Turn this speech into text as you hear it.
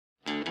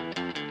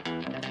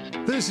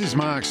This is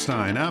Mark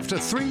Steyn. After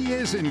 3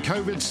 years in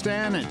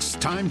COVID-stan, it's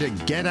time to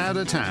get out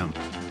of town.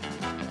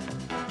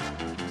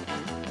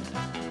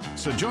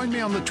 So join me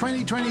on the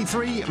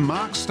 2023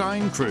 Mark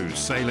Steyn cruise,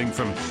 sailing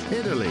from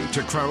Italy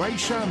to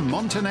Croatia,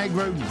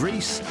 Montenegro,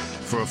 Greece,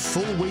 for a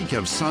full week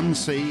of sun,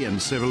 sea, and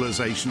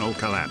civilizational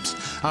collapse.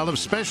 I'll have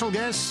special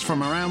guests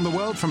from around the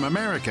world, from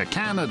America,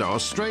 Canada,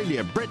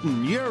 Australia,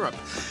 Britain, Europe,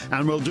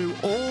 and we'll do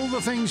all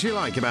the things you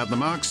like about the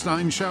Mark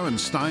Steyn Show and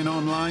Steyn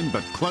Online,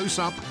 but close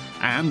up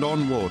and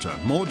on water.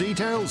 More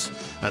details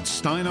at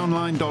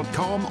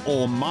steynonline.com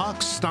or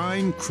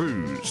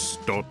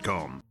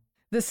marksteyncruise.com.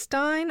 The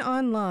Steyn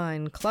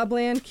Online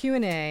Clubland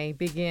Q&A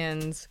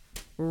begins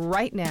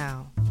right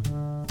now.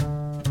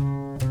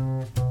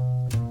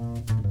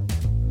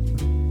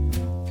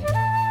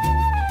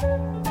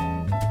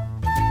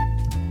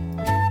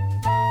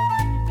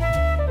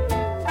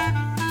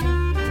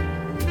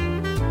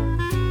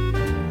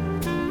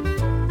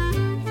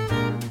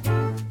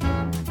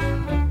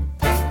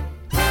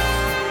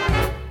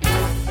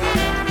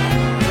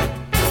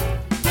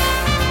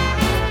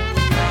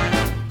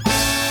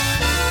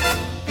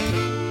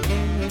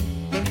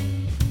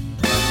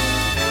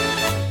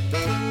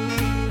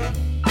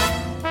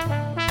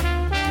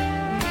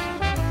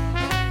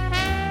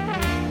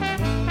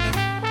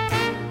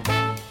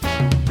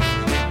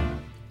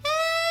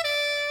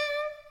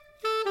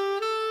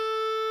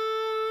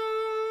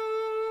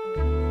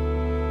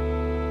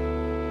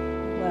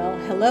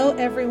 Hello,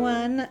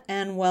 everyone,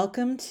 and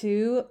welcome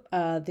to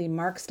the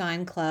Mark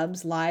Steyn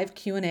Club's live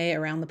Q&A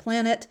around the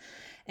planet.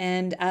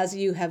 And as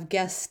you have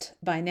guessed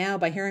by now,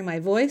 by hearing my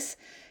voice,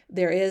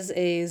 there is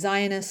a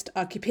Zionist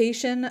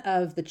occupation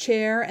of the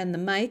chair and the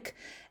mic.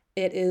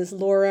 It is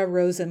Laura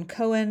Rosen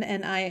Cohen,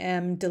 and I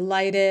am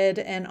delighted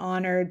and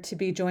honored to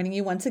be joining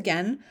you once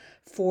again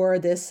for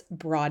this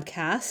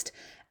broadcast.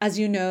 As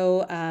you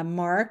know,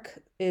 Mark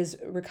is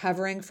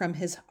recovering from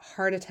his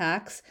heart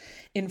attacks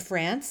in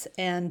France,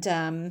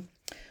 and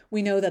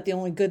we know that the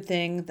only good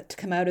thing to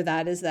come out of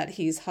that is that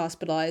he's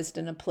hospitalized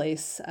in a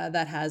place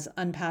that has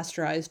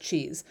unpasteurized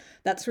cheese.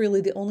 That's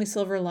really the only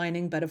silver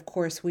lining, but of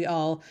course we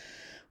all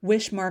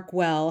wish Mark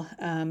well.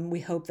 We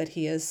hope that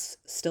he is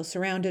still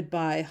surrounded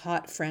by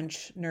hot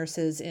French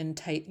nurses in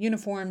tight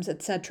uniforms,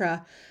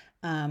 etc.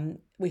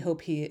 We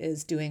hope he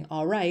is doing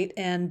all right.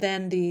 And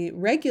then the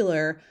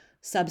regular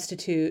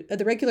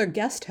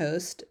guest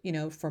host,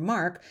 for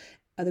Mark,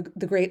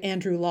 the great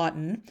Andrew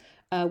Lawton,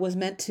 was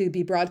meant to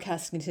be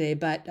broadcasting today,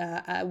 but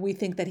we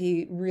think that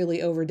he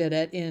really overdid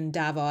it in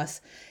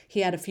Davos.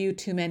 He had a few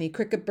too many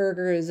cricket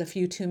burgers, a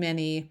few too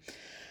many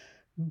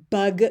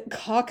bug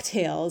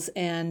cocktails,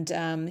 and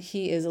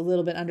he is a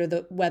little bit under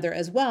the weather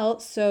as well.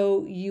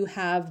 So you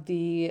have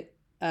the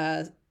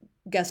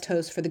guest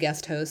host for the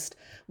guest host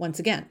once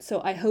again.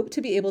 So I hope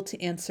to be able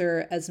to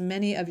answer as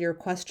many of your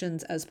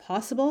questions as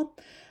possible.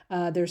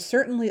 There's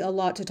certainly a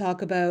lot to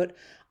talk about.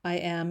 I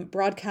am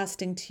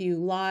broadcasting to you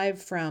live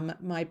from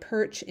my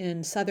perch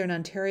in Southern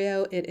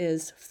Ontario. It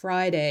is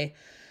Friday,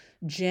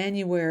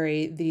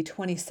 January the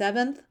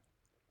 27th.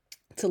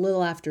 It's a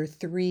little after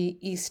 3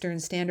 Eastern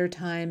Standard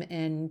Time,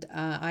 and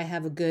I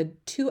have a good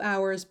 2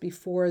 hours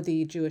before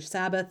the Jewish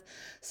Sabbath,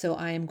 so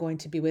I am going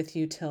to be with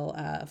you till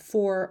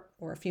 4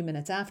 or a few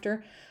minutes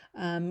after.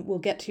 We'll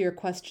get to your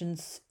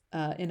questions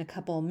in a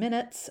couple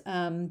minutes.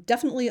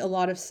 Definitely a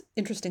lot of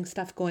interesting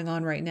stuff going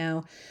on right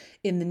now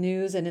in the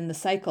news and in the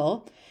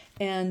cycle.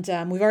 And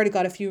we've already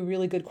got a few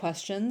really good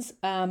questions.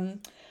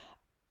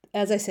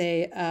 As I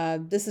say,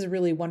 this is a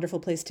really wonderful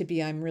place to be.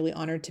 I'm really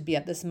honored to be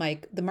at this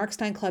mic. The Mark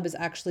Steyn Club is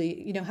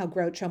actually, you know how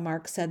Groucho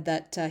Marx said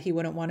that he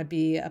wouldn't want to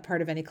be a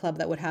part of any club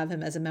that would have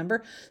him as a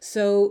member.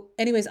 So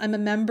anyways, I'm a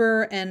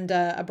member and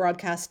a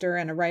broadcaster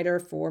and a writer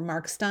for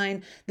Mark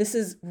Steyn. This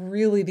is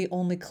really the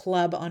only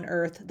club on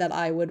earth that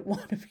I would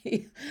want to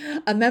be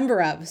a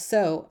member of.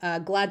 So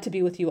glad to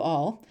be with you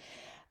all.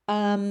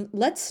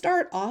 Let's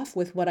start off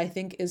with what I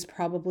think is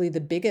probably the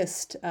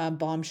biggest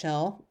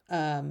bombshell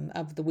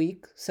of the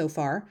week so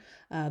far.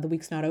 The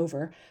week's not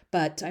over,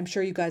 but I'm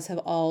sure you guys have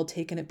all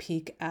taken a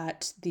peek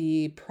at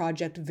the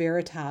Project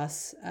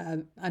Veritas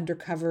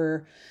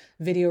undercover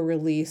video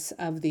release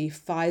of the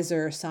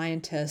Pfizer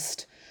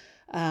scientist.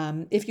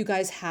 If you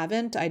guys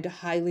haven't, I'd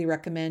highly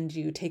recommend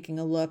you taking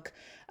a look.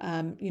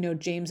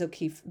 James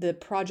O'Keefe, the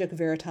Project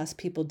Veritas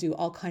people do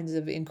all kinds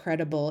of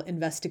incredible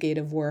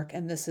investigative work.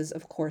 And this is,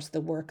 of course,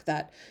 the work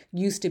that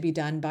used to be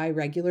done by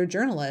regular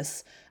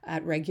journalists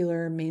at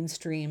regular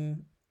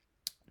mainstream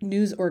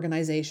news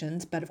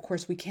organizations. But of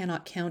course, we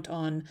cannot count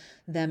on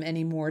them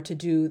anymore to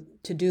do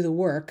the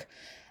work.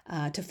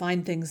 To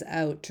find things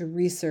out, to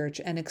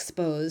research and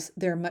expose.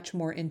 They're much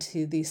more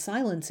into the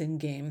silencing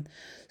game.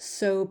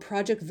 So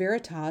Project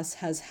Veritas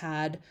has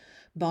had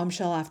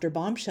bombshell after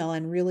bombshell,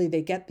 and really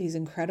they get these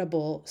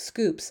incredible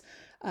scoops,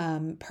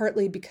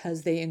 partly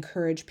because they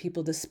encourage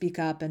people to speak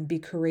up and be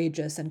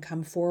courageous and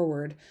come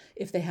forward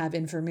if they have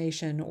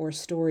information or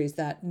stories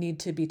that need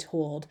to be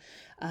told,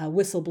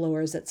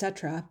 whistleblowers,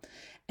 etc.,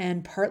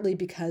 and partly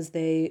because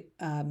they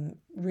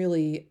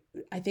really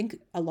I think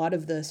a lot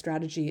of the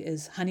strategy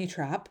is honey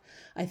trap.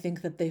 I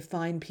think that they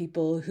find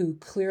people who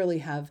clearly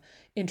have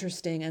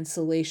interesting and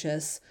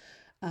salacious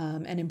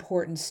and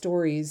important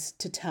stories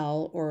to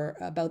tell or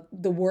about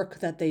the work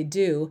that they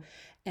do.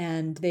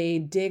 And they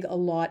dig a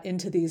lot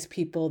into these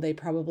people. They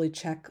probably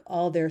check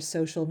all their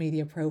social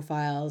media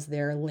profiles,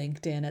 their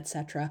LinkedIn,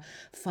 etc.,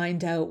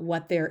 find out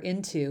what they're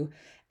into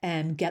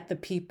and get the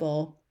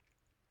people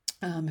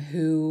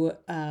who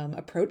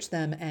approach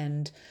them,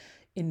 and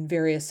in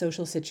various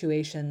social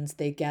situations,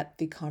 they get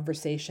the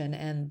conversation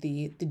and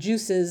the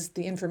juices,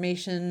 the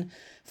information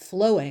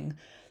flowing.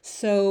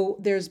 So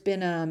there's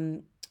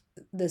been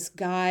this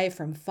guy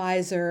from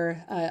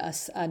Pfizer,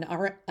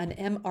 an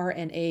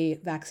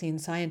mRNA vaccine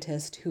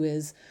scientist who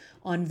is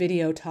on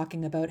video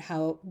talking about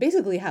how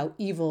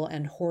evil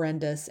and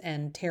horrendous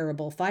and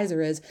terrible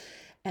Pfizer is,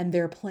 and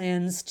their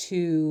plans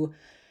to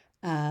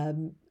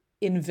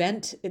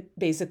invent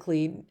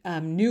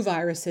new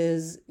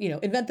viruses,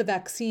 invent the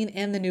vaccine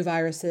and the new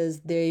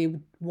viruses. They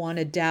want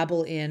to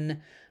dabble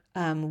in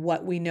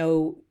what we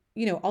know,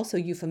 also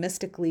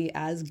euphemistically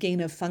as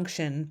gain of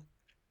function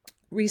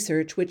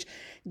research, which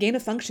gain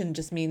of function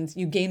just means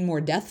you gain more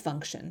death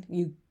function,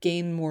 you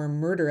gain more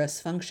murderous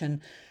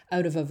function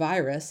out of a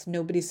virus.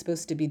 Nobody's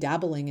supposed to be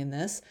dabbling in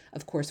this.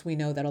 Of course, we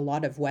know that a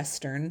lot of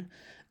Western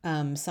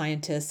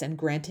scientists and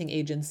granting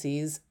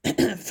agencies,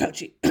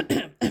 Fauci,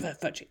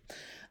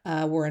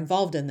 were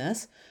involved in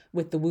this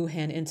with the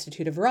Wuhan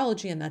Institute of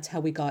Virology, and that's how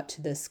we got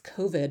to this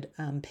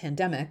COVID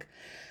pandemic.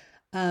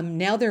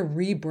 Now they're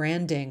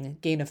rebranding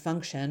gain of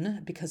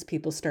function because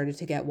people started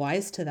to get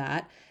wise to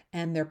that,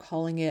 and they're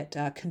calling it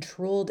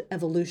controlled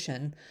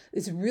evolution.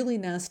 It's really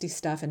nasty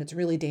stuff, and it's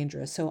really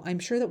dangerous. So I'm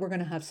sure that we're going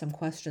to have some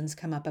questions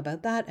come up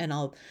about that, and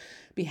I'll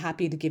be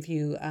happy to give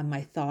you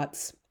my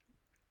thoughts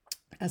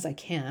as I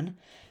can.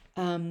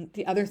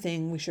 The other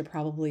thing we should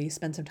probably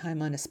spend some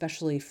time on,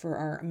 especially for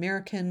our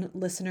American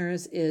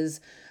listeners, is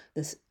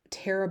this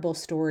terrible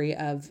story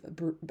of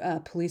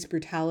police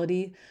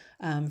brutality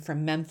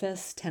from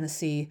Memphis,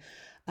 Tennessee.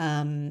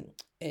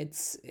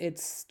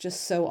 It's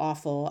just so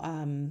awful.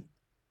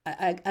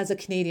 As a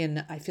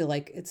Canadian, I feel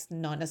like it's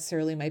not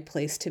necessarily my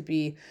place to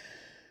be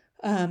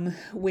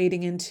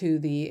wading into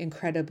the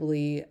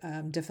incredibly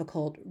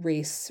difficult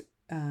race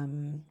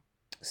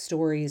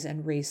stories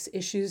and race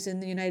issues in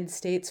the United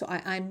States. So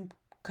I'm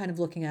kind of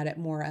looking at it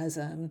more as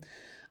an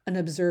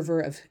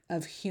observer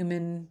of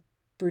human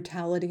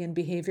brutality and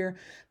behavior.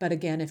 But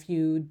again, if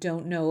you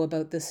don't know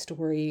about this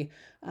story,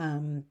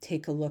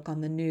 take a look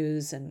on the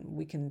news and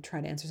we can try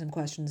to answer some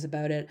questions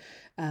about it.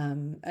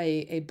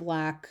 A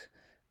black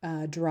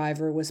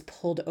driver was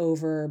pulled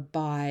over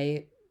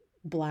by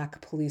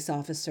black police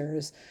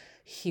officers.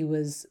 He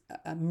was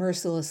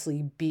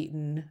mercilessly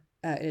beaten.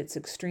 It's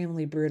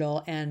extremely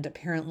brutal, and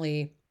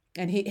apparently,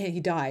 he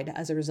died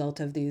as a result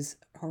of these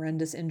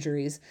horrendous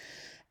injuries.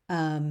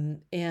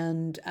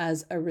 And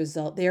as a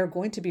result, they are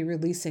going to be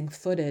releasing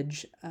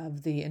footage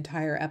of the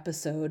entire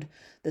episode,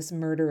 this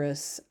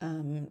murderous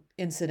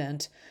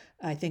incident,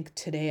 I think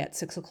today at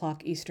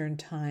 6:00 Eastern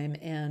time.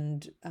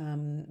 And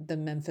the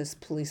Memphis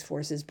police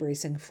force is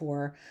bracing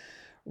for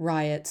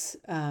riots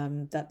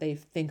that they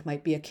think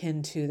might be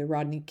akin to the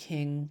Rodney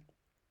King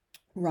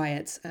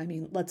riots. I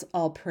mean, let's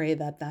all pray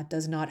that that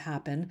does not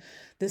happen.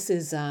 This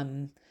is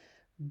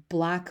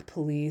black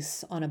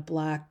police on a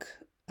black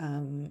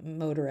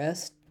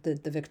motorist.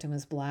 The victim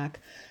is black.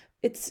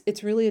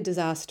 It's really a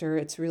disaster.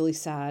 It's really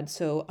sad.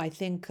 So I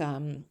think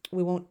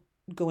we won't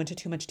go into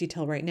too much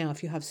detail right now.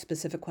 If you have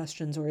specific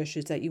questions or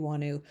issues that you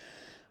want to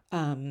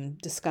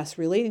discuss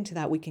relating to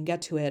that, we can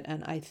get to it.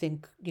 And I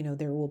think,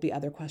 there will be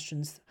other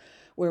questions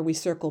where we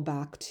circle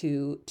back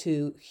to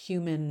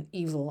human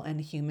evil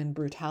and human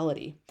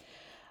brutality.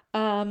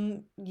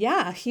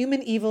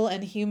 Human evil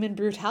and human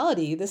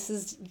brutality. This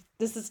is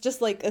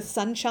just like a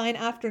sunshine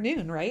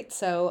afternoon, right?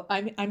 So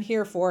I'm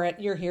here for it.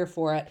 You're here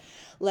for it.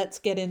 Let's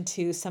get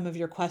into some of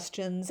your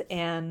questions.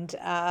 And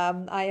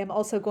I am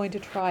also going to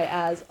try,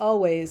 as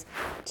always,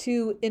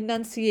 to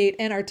enunciate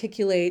and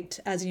articulate.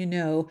 As you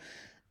know,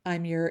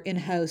 I'm your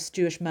in-house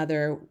Jewish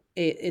mother.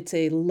 It's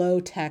a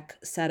low-tech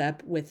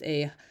setup with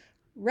a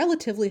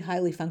relatively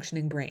highly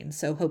functioning brain.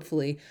 So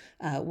hopefully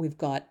we've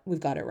got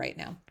it right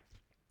now.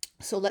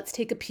 So let's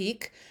take a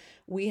peek.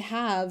 We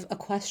have a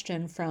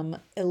question from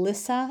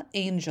Alyssa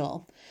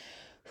Angel,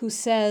 who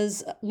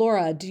says,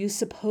 Laura, do you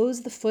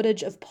suppose the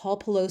footage of Paul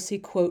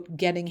Pelosi, quote,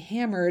 getting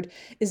hammered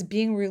is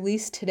being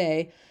released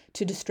today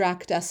to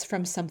distract us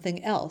from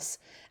something else?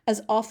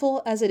 As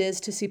awful as it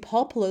is to see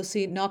Paul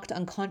Pelosi knocked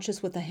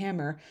unconscious with a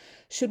hammer,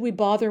 should we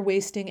bother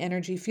wasting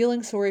energy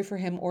feeling sorry for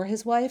him or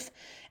his wife?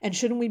 And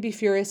shouldn't we be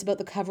furious about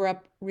the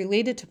cover-up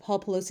related to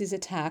Paul Pelosi's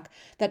attack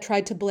that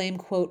tried to blame,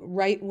 quote,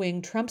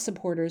 right-wing Trump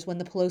supporters when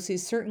the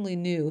Pelosi's certainly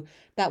knew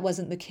that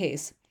wasn't the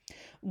case?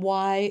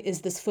 Why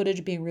is this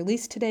footage being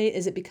released today?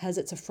 Is it because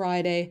it's a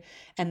Friday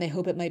and they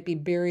hope it might be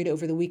buried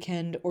over the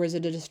weekend, or is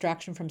it a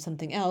distraction from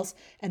something else?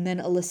 And then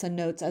Alyssa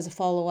notes as a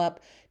follow-up,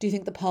 do you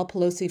think the Paul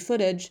Pelosi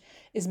footage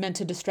is meant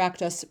to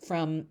distract us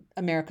from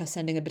America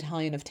sending a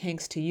battalion of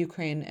tanks to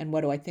Ukraine? And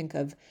what do I think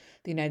of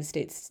the United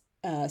States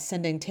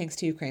sending tanks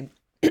to Ukraine?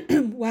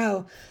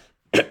 Wow.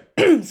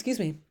 Excuse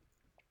me.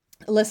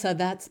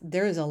 Alyssa,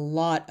 there is a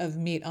lot of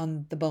meat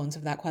on the bones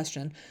of that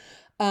question.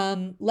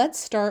 Let's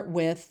start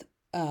with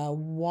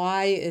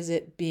why is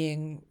it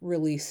being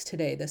released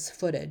today, this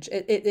footage?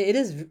 It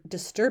is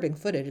disturbing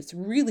footage. It's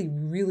really,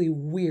 really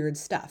weird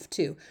stuff,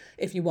 too,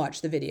 if you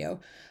watch the video.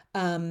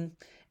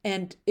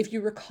 And if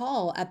you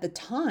recall, at the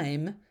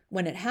time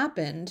when it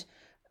happened,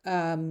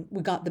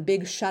 we got the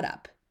big shut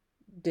up.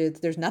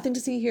 There's nothing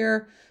to see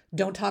here.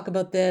 Don't talk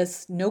about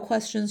this. No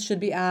questions should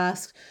be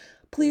asked.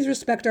 Please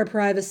respect our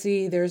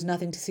privacy. There's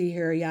nothing to see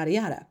here, yada,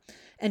 yada.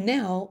 And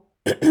now,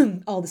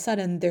 all of a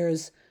sudden,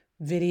 there's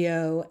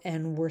video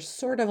and we're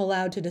sort of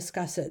allowed to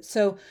discuss it.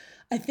 So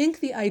I think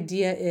the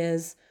idea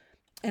is,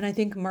 and I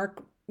think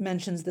Mark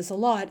mentions this a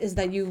lot, is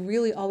that you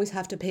really always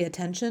have to pay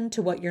attention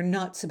to what you're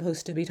not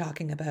supposed to be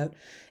talking about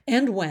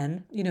and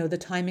when. The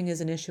timing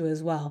is an issue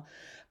as well.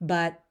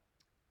 But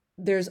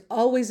there's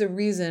always a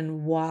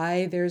reason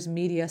why there's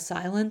media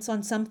silence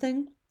on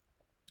something.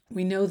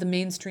 We know the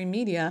mainstream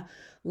media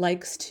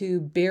likes to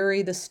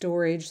bury the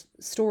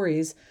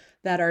stories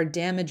that are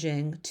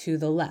damaging to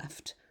the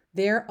left.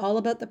 They're all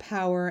about the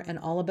power and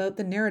all about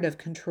the narrative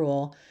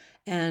control.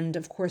 And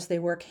of course, they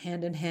work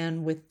hand in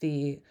hand with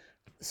the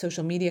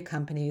social media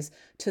companies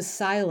to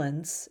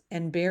silence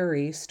and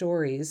bury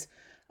stories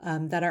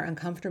that are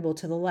uncomfortable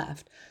to the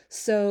left.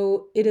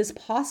 So it is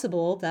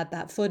possible that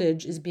that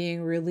footage is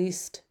being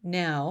released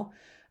now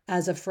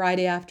as a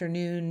Friday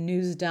afternoon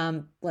news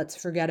dump, let's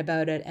forget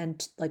about it,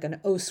 and like an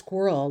oh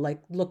squirrel,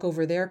 like look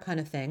over there kind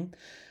of thing.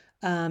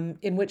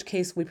 In which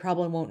case we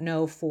probably won't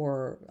know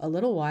for a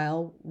little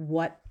while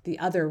what the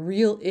other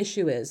real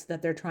issue is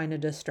that they're trying to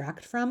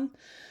distract from.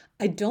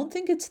 I don't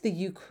think it's the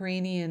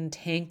Ukrainian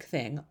tank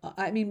thing.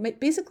 I mean,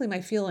 basically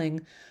my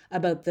feeling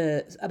about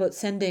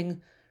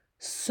sending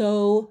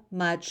so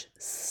much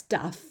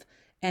stuff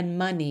and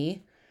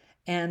money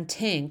and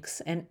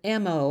tanks and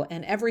ammo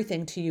and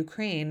everything to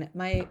Ukraine,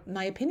 my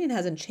opinion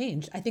hasn't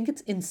changed. I think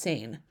it's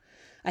insane.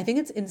 I think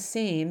it's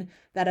insane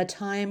that a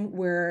time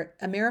where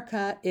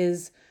America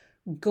is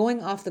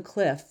going off the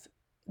cliff,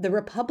 the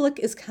republic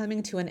is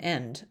coming to an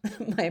end,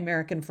 my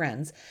American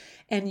friends,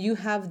 and you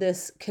have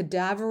this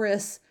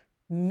cadaverous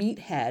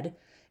meathead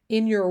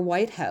in your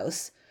White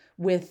House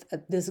with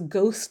this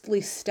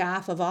ghostly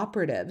staff of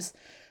operatives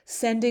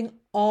sending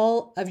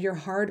all of your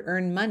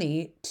hard-earned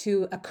money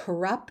to a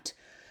corrupt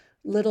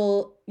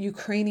little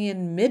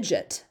Ukrainian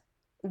midget.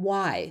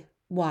 Why?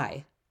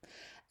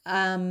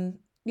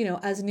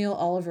 As Neil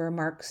Oliver,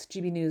 Mark's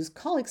GB News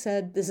colleague,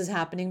 said, this is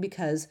happening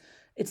because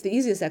it's the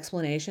easiest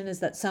explanation is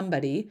that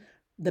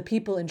the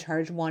people in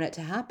charge, want it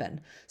to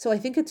happen. So I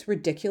think it's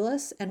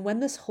ridiculous. And when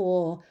this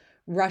whole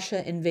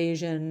Russia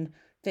invasion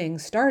thing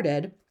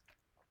started,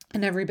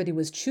 and everybody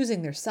was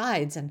choosing their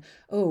sides and,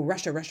 oh,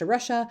 Russia, Russia,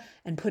 Russia,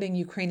 and putting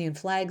Ukrainian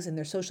flags in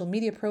their social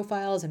media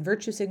profiles and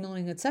virtue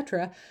signaling,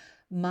 etc.,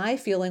 my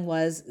feeling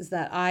is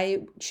that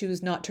I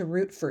choose not to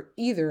root for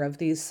either of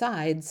these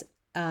sides.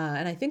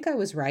 And I think I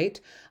was right.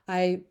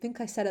 I think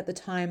I said at the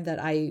time that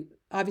I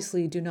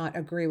obviously do not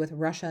agree with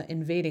Russia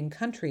invading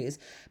countries.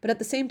 But at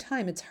the same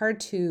time, it's hard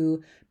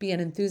to be an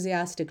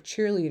enthusiastic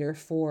cheerleader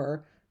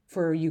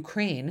for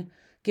Ukraine,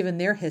 given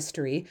their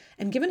history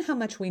and given how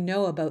much we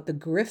know about the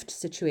grift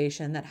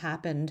situation that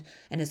happened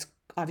and is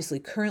obviously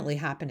currently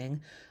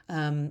happening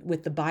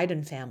with the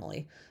Biden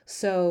family.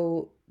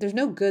 So there's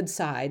no good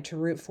side to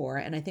root for.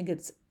 And I think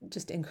it's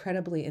just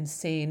incredibly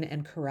insane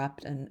and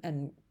corrupt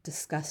and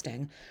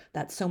disgusting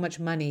that so much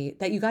money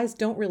that you guys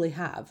don't really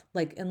have,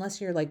 like, unless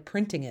you're like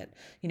printing it,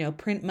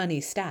 print money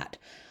stat.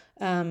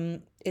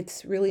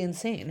 It's really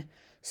insane.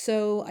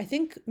 So I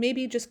think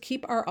maybe just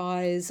keep our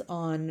eyes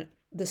on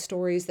the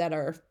stories that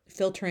are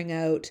filtering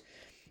out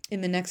in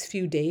the next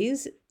few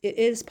days. It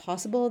is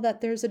possible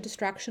that there's a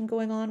distraction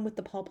going on with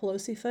the Paul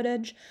Pelosi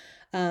footage.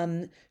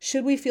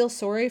 Should we feel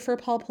sorry for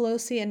Paul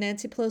Pelosi and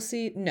Nancy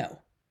Pelosi?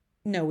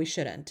 No, we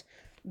shouldn't.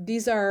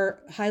 These are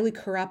highly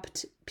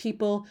corrupt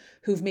people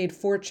who've made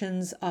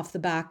fortunes off the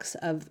backs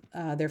of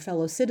their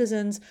fellow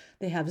citizens.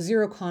 They have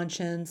zero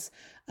conscience.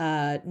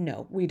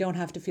 No, we don't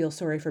have to feel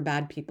sorry for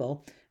bad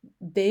people.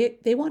 They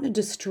want to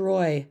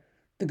destroy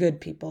the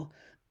good people.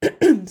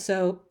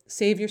 So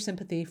save your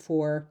sympathy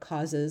for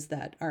causes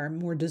that are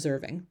more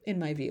deserving, in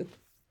my view.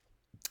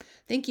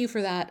 Thank you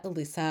for that,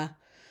 Elisa.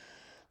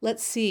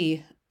 Let's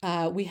see.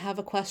 We have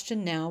a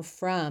question now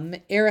from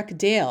Eric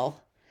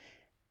Dale.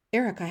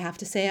 Eric, I have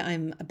to say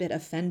I'm a bit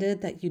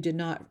offended that you did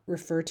not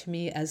refer to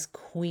me as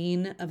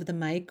Queen of the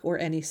Mic or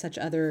any such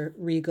other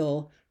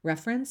regal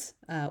reference.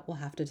 We'll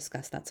have to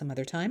discuss that some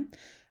other time.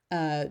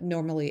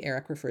 Normally,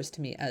 Eric refers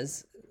to me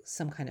as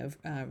some kind of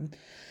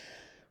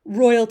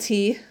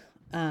royalty,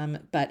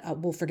 but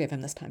we'll forgive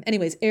him this time.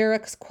 Anyways,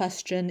 Eric's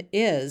question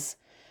is,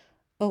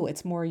 Oh,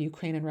 it's more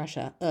Ukraine and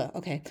Russia.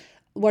 Okay.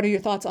 What are your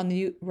thoughts on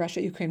the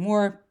Russia-Ukraine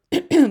war?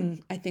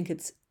 I think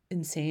it's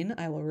insane.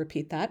 I will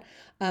repeat that.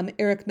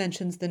 Eric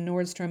mentions the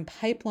Nord Stream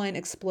pipeline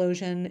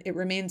explosion. It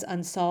remains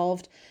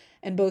unsolved,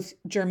 and both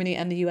Germany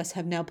and the U.S.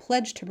 have now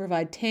pledged to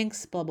provide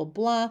tanks, blah, blah,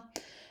 blah.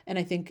 And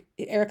I think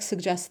Eric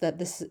suggests that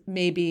this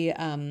may be a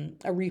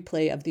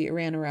replay of the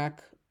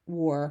Iran-Iraq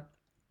war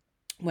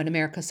when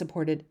America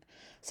supported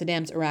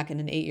Saddam's Iraq in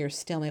an 8-year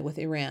stalemate with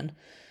Iran.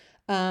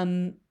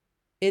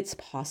 It's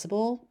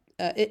possible.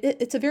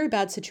 It's a very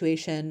bad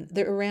situation.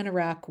 The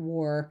Iran-Iraq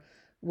war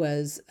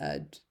was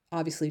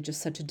obviously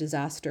just such a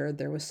disaster.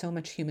 There was so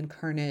much human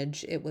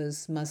carnage. It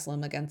was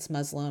Muslim against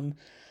Muslim.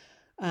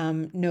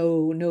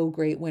 No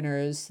great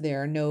winners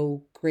there.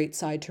 No great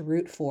side to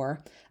root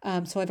for.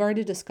 So I've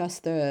already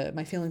discussed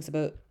my feelings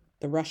about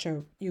the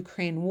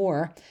Russia-Ukraine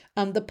war.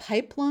 The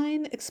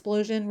pipeline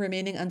explosion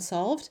remaining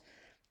unsolved.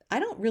 I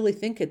don't really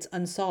think it's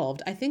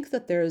unsolved. I think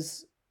that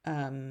there's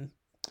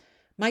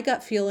my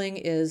gut feeling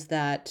is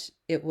that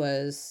it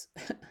was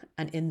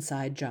an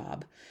inside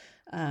job.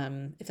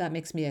 If that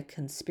makes me a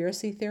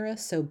conspiracy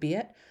theorist, so be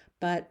it.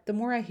 But the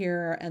more I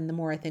hear and the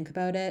more I think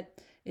about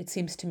it, it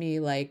seems to me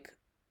like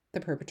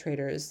the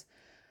perpetrators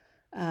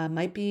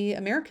might be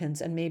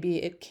Americans, and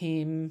maybe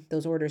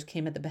those orders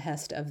came at the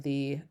behest of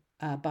the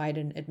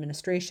Biden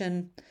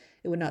administration.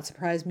 It would not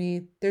surprise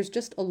me. There's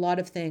just a lot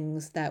of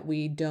things that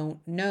we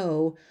don't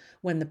know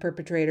when the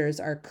perpetrators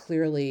are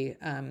clearly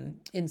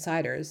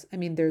insiders. I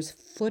mean, there's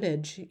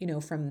footage,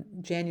 from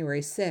January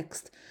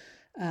 6th.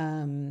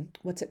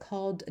 What's it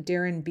called?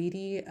 Darren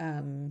Beatty,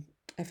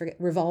 I forget,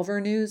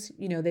 Revolver News.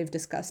 They've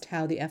discussed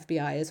how the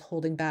FBI is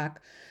holding back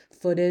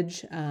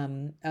footage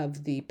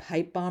of the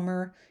pipe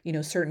bomber,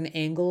 certain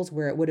angles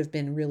where it would have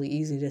been really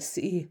easy to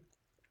see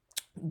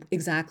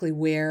exactly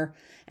where,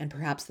 and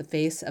perhaps the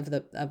face of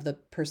the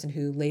person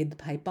who laid the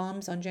pipe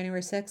bombs on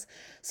January 6th.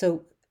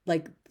 So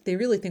they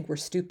really think we're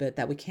stupid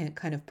that we can't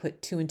kind of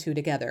put two and two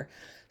together.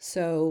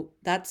 So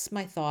that's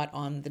my thought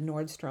on the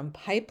Nord Stream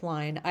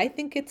pipeline. I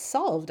think it's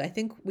solved. I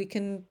think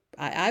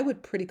I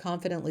would pretty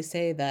confidently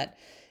say that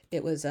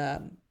it was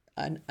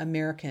an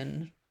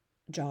American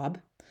job.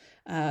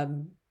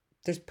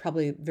 There's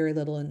probably very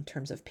little in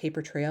terms of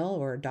paper trail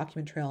or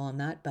document trail on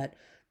that, but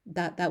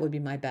that would be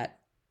my bet.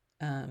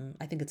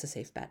 I think it's a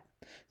safe bet.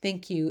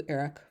 Thank you,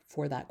 Eric,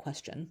 for that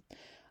question.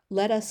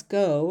 Let us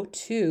go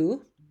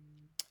to,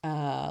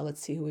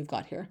 let's see who we've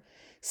got here.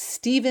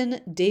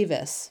 Stephen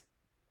Davis.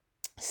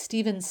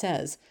 Stephen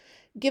says,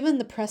 given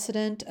the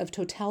precedent of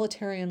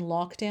totalitarian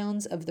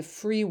lockdowns of the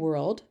free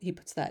world, he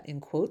puts that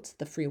in quotes,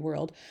 the free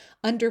world,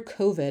 under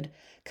COVID,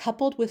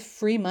 coupled with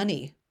free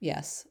money,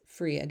 yes,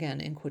 free again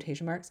in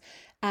quotation marks,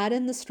 add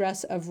in the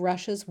stress of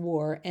Russia's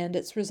war and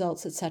its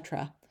results,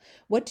 etc.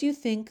 What do you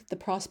think the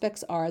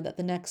prospects are that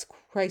the next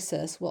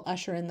crisis will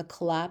usher in the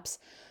collapse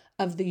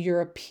of the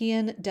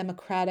European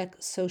democratic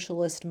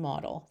socialist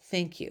model?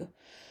 Thank you.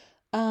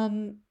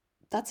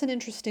 That's an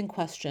interesting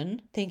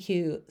question. Thank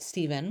you,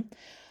 Stephen.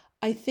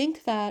 I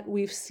think that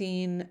we've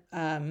seen,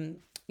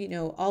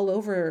 all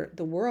over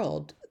the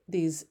world,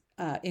 these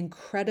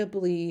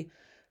incredibly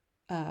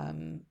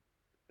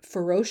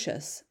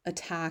ferocious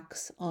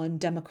attacks on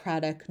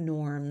democratic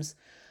norms,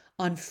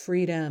 on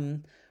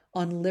freedom,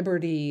 on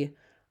liberty,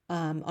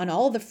 on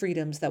all the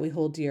freedoms that we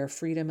hold dear: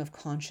 freedom of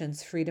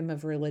conscience, freedom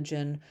of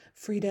religion,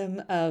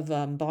 freedom of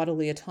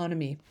bodily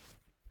autonomy.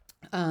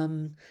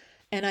 And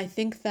I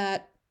think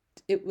that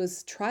it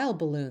was trial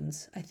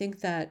balloons. I think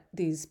that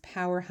these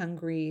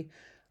power-hungry,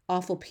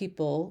 awful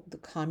people, the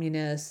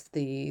communists,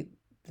 the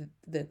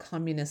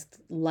communist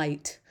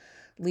light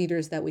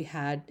leaders that we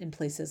had in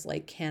places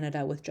like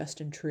Canada with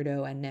Justin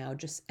Trudeau, and now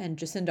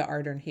Jacinda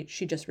Ardern,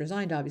 she just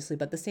resigned, obviously,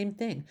 but the same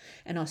thing.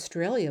 And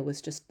Australia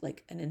was just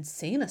like an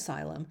insane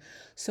asylum.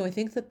 So I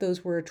think that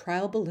those were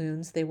trial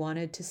balloons. They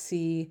wanted to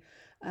see,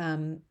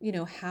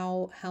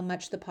 how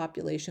much the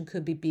population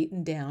could be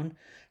beaten down,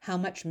 how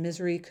much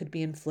misery could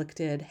be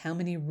inflicted, how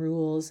many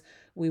rules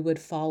we would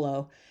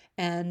follow.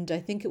 And I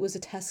think it was a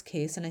test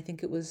case, and I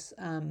think it was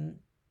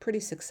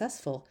pretty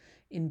successful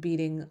in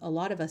beating a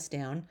lot of us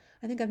down.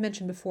 I think I've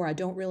mentioned before, I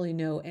don't really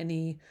know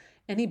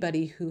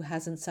anybody who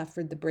hasn't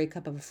suffered the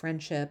breakup of a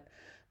friendship,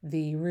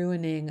 the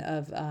ruining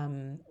of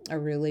a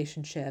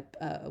relationship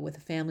with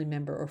a family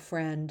member or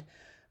friend,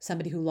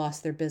 somebody who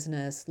lost their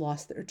business,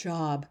 lost their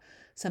job,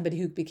 somebody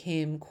who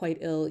became quite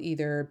ill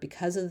either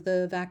because of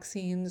the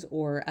vaccines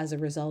or as a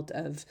result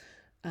of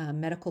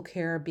medical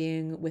care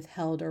being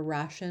withheld or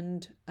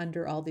rationed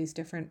under all these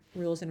different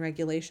rules and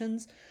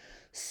regulations.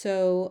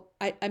 So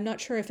I'm not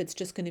sure if it's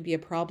just going to be a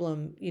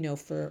problem,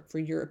 for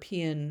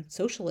European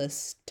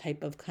socialist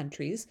type of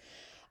countries.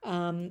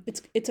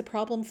 It's a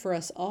problem for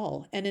us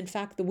all. And in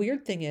fact, the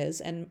weird thing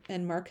is,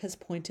 and Mark has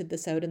pointed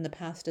this out in the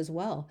past as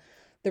well,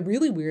 the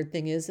really weird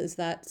thing is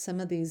that some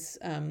of these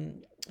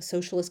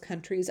socialist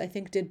countries, I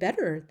think, did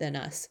better than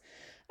us,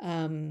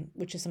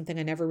 which is something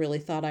I never really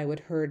thought I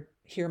would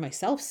hear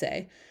myself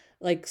say.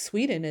 Like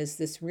Sweden is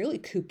this really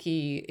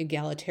kooky,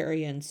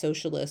 egalitarian,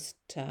 socialist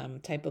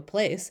type of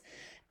place.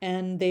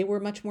 and they were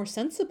much more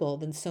sensible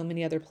than so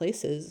many other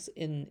places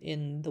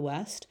in the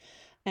West.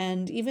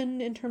 And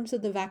even in terms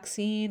of the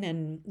vaccine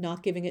and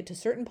not giving it to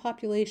certain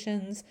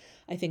populations,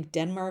 I think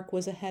Denmark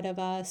was ahead of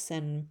us,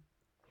 and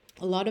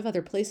a lot of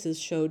other places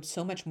showed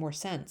so much more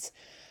sense.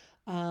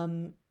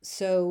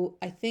 So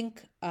I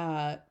think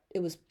it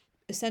was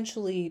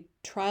essentially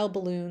trial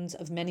balloons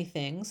of many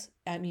things.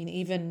 I mean,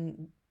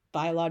 even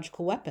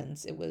biological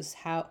weapons. It was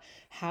how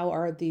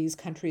are these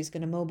countries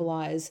going to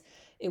mobilize?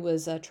 It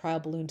was a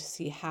trial balloon to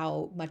see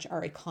how much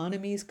our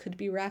economies could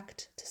be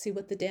wrecked, to see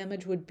what the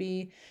damage would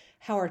be,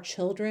 how our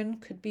children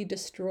could be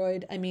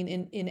destroyed. I mean,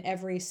 in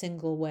every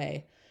single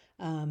way.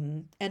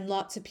 And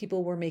lots of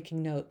people were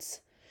making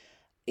notes.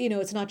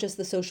 It's not just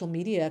the social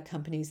media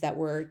companies that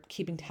were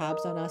keeping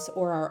tabs on us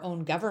or our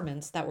own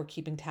governments that were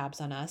keeping tabs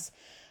on us.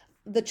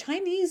 The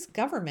Chinese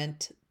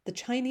government, the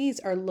Chinese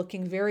are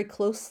looking very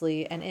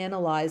closely and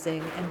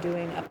analyzing and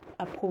doing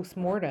a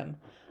post-mortem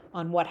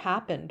on what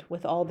happened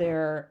with all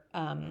their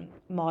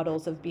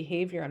models of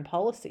behavior and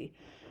policy.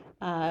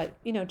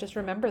 Just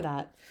remember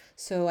that.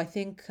 So I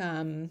think,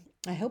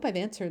 I hope I've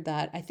answered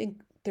that. I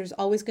think there's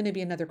always going to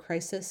be another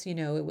crisis. It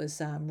was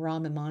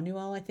Rahm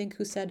Emanuel, I think,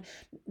 who said,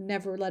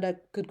 never let a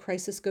good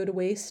crisis go to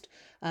waste.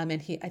 And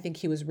I think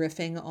he was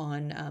riffing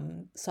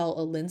on Saul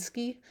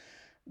Alinsky,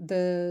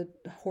 the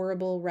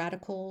horrible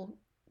radical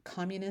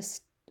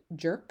communist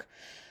jerk.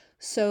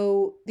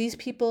 So these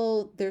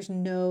people, there's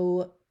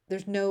no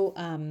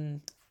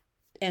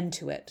end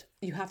to it.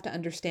 You have to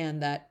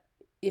understand that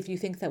if you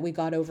think that we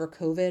got over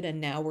COVID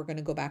and now we're going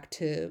to go back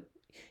to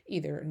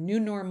either new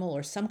normal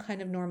or some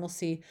kind of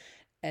normalcy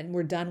and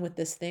we're done with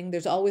this thing,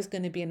 there's always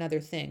going to be another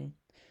thing.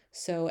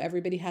 So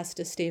everybody has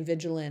to stay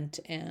vigilant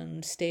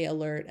and stay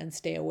alert and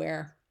stay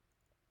aware.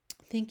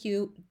 Thank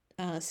you,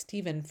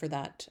 Stephen, for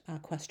that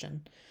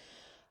question.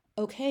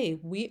 Okay,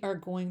 we are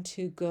going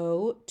to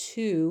go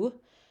to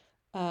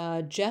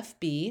Jeff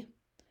B.,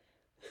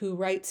 who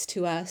writes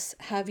to us,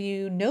 have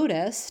you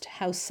noticed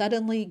how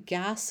suddenly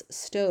gas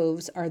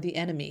stoves are the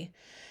enemy?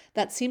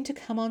 That seemed to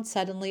come on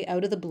suddenly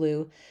out of the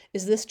blue.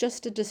 Is this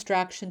just a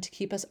distraction to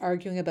keep us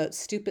arguing about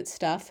stupid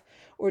stuff,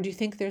 or do you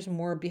think there's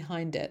more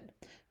behind it?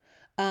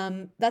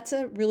 That's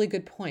a really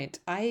good point.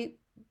 I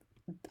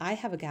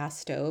have a gas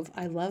stove.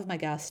 I love my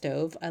gas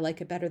stove. I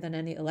like it better than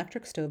any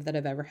electric stove that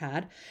I've ever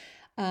had.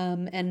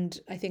 And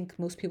I think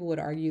most people would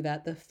argue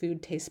that the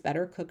food tastes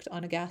better cooked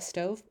on a gas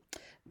stove.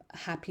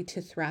 Happy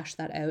to thrash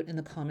that out in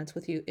the comments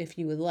with you if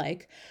you would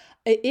like.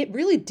 It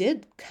really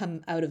did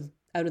come out of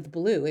the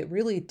blue. It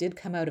really did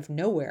come out of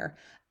nowhere.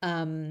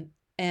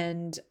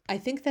 And I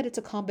think that it's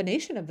a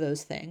combination of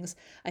those things.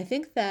 I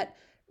think that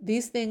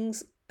these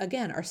things,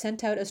 again, are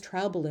sent out as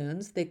trial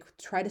balloons. They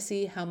try to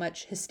see how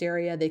much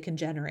hysteria they can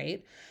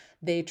generate.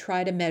 They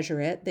try to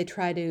measure it. They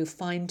try to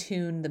fine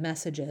tune the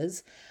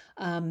messages.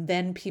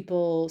 Then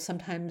people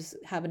sometimes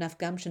have enough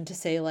gumption to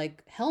say,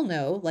 like, hell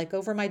no, like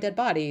over my dead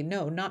body.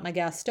 No, not my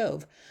gas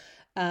stove.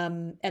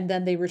 And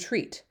then they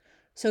retreat.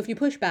 So if you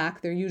push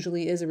back, there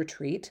usually is a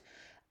retreat.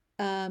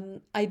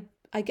 I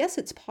guess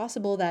it's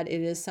possible that it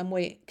is some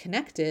way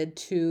connected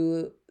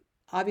to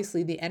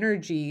obviously the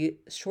energy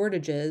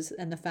shortages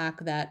and the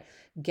fact that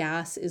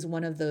gas is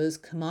one of those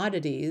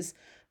commodities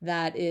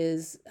that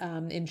is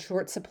in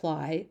short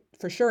supply,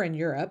 for sure in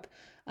Europe,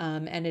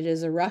 and it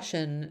is a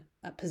Russian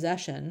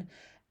possession,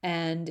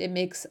 and it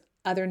makes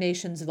other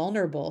nations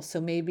vulnerable.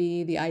 So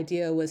maybe the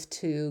idea was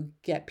to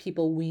get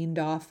people weaned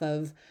off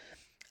of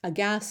a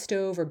gas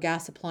stove or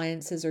gas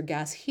appliances or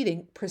gas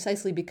heating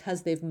precisely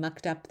because they've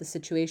mucked up the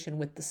situation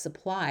with the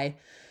supply.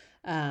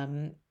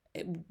 Pipelines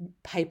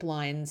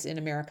in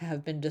America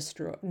have been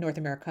destroyed, North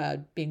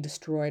America being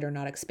destroyed or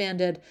not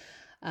expanded,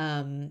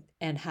 and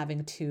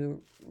having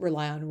to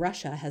rely on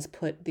Russia has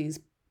put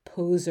these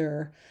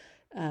poser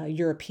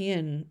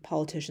European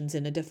politicians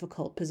in a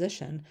difficult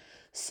position.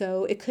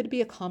 So it could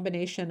be a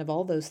combination of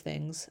all those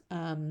things.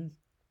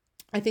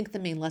 I think the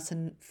main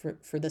lesson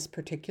for this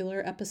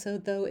particular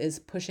episode, though, is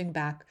pushing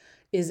back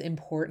is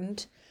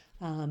important,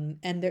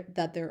 and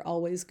that they're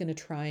always going to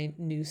try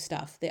new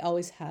stuff. They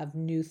always have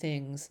new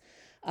things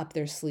up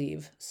their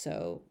sleeve.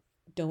 So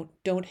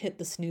don't hit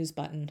the snooze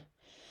button.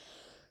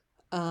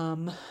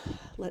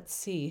 Let's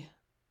see.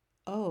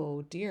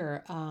 Oh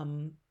dear.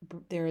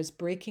 There is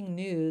breaking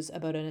news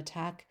about an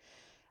attack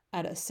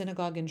at a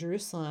synagogue in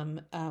Jerusalem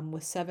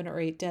with 7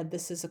 or 8 dead.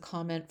 This is a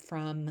comment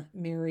from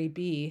Mary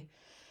B.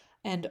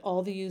 And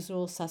all the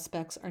usual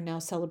suspects are now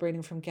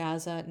celebrating from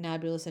Gaza,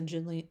 Nablus, and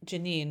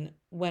Jenin.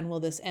 When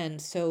will this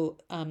end? So,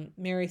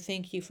 Mary,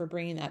 thank you for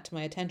bringing that to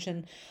my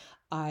attention.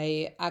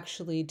 I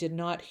actually did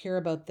not hear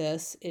about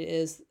this. It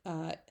is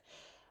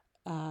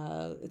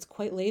it's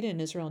quite late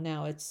in Israel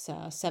now. It's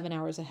 7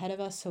 hours ahead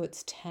of us, so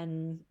it's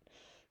 10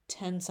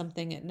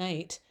 something at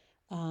night,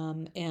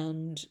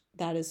 and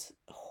that is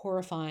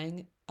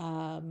horrifying.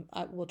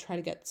 I will try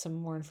to get some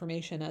more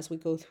information as we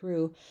go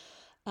through.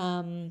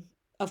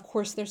 Of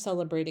course, they're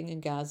celebrating in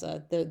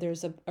Gaza.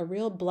 There's a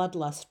real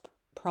bloodlust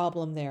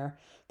problem there.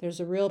 There's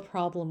a real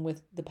problem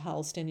with the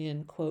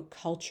Palestinian, quote,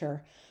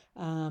 culture.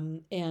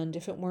 And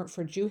if it weren't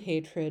for Jew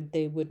hatred,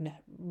 they would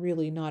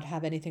really not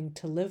have anything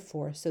to live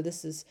for. So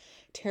this is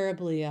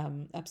terribly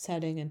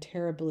upsetting and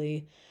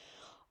terribly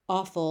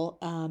awful.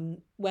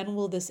 When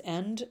will this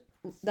end?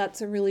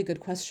 That's a really good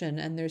question.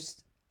 And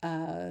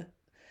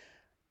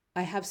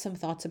I have some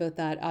thoughts about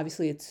that.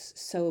 Obviously, it's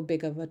so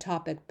big of a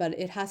topic, but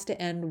it has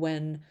to end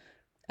when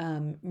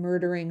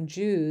murdering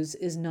Jews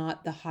is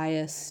not the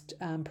highest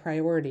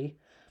priority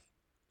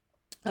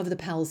of the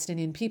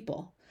Palestinian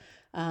people.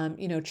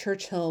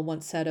 Churchill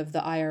once said of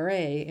the IRA,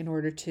 in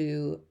order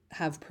to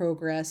have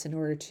progress, in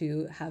order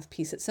to have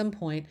peace at some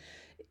point,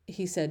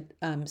 he said,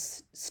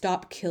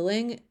 stop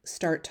killing,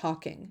 start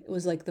talking. It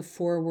was like the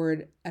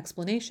 4-word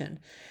explanation.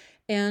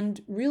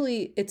 And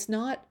really, it's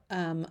not,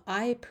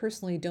 I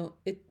personally don't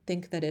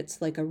think that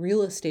it's like a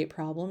real estate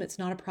problem. It's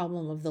not a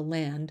problem of the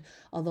land,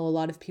 although a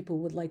lot of people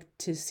would like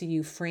to see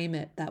you frame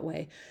it that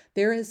way.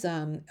 There is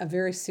a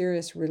very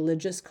serious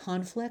religious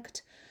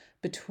conflict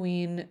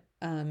between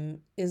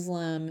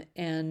Islam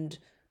and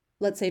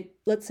let's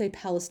say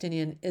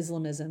Palestinian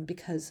Islamism,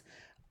 because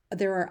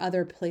there are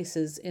other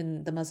places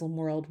in the Muslim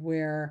world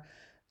where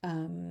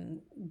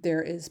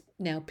there is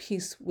now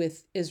peace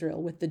with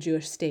Israel, with the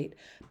Jewish state,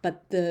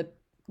 but the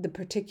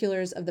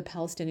particulars of the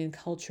Palestinian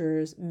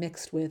cultures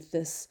mixed with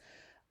this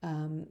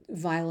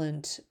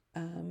violent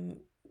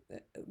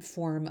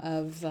form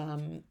of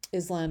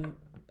Islam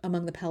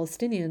among the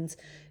Palestinians,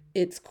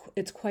 it's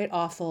quite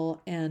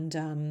awful,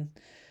 and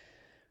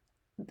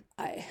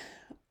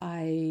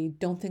I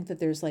don't think that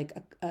there's like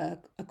a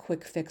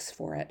quick fix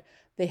for it.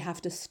 They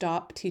have to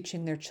stop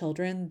teaching their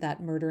children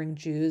that murdering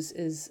Jews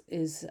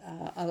is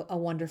a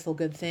wonderful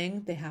good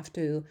thing. They have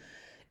to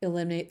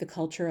eliminate the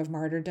culture of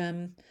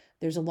martyrdom.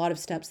 There's a lot of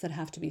steps that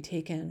have to be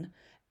taken.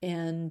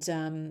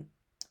 And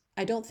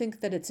I don't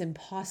think that it's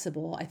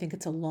impossible. I think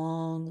it's a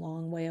long,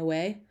 long way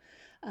away.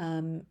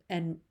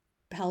 And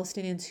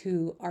Palestinians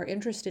who are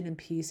interested in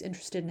peace,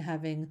 interested in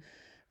having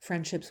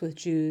friendships with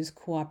Jews,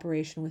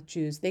 cooperation with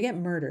Jews, they get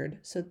murdered.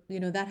 So,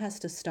 that has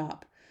to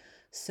stop.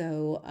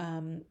 So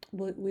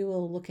we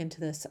will look into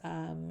this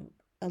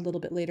a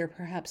little bit later,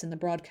 perhaps in the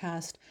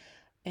broadcast.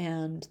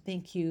 And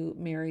thank you,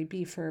 Mary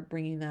B., for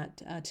bringing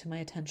that to my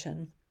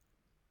attention.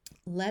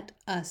 Let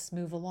us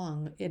move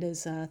along. It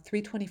is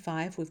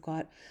 3:25. We've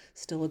got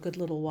still a good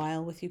little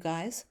while with you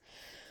guys.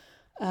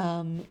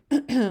 John,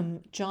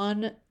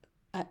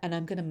 and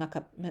I'm going to muck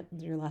up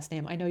your last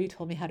name. I know you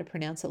told me how to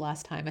pronounce it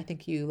last time. I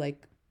think you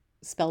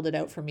spelled it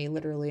out for me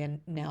literally,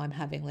 and now I'm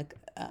having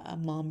a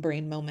mom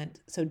brain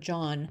moment. So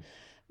John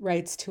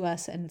writes to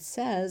us and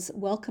says,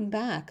 "Welcome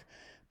back.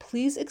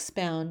 Please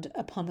expound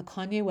upon the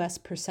Kanye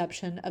West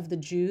perception of the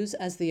Jews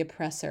as the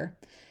oppressor.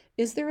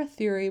 Is there a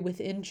theory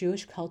within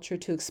Jewish culture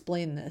to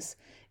explain this?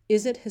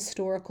 Is it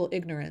historical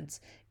ignorance?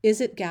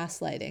 Is it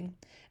gaslighting?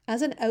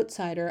 As an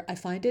outsider, I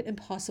find it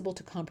impossible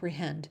to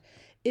comprehend.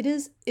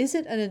 Is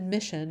it an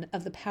admission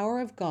of the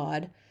power of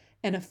God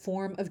and a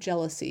form of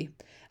jealousy?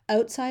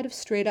 Outside of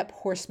straight-up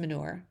horse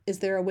manure, is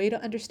there a way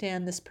to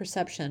understand this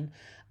perception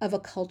of a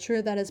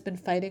culture that has been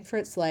fighting for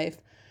its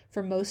life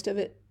for most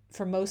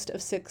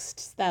of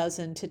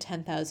 6,000 to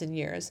 10,000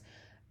 years?"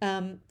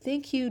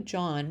 Thank you,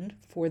 John,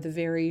 for the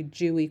very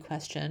Jewy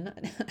question.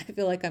 I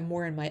feel like I'm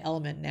more in my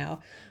element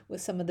now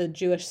with some of the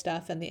Jewish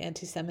stuff and the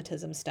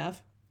anti-Semitism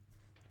stuff.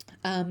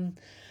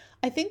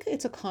 I think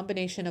it's a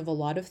combination of a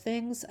lot of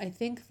things. I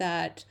think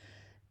that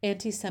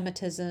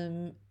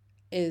anti-Semitism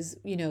is,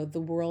 the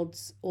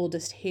world's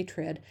oldest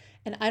hatred.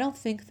 And I don't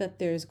think that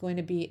there's going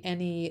to be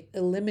any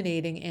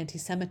eliminating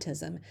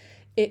anti-Semitism.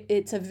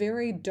 It's a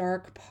very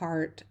dark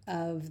part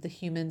of the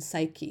human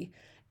psyche.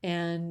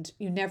 And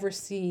you never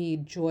see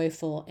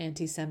joyful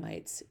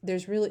anti-Semites.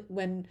 There's really,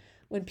 when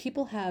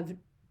people have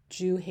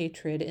Jew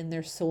hatred in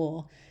their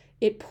soul,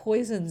 it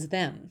poisons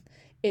them.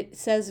 It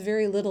says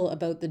very little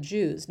about the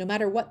Jews. No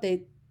matter what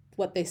they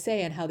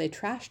say and how they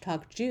trash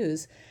talk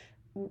Jews,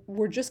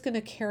 we're just going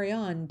to carry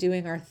on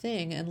doing our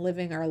thing and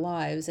living our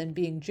lives and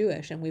being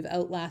Jewish. And we've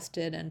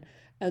outlasted and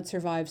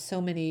outsurvived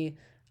so many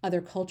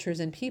other cultures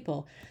and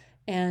people.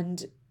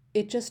 And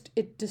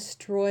it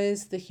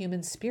destroys the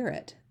human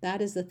spirit.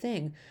 That is the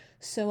thing.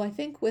 So I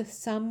think with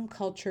some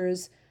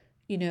cultures,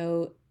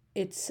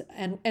 it's,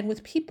 and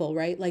with people,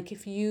 right? Like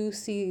if you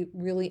see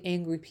really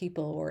angry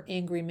people or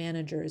angry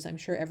managers, I'm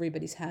sure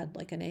everybody's had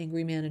like an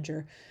angry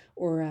manager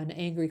or an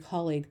angry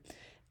colleague.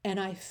 And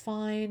I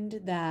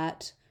find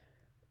that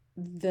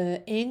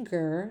the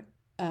anger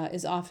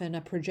is often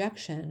a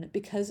projection,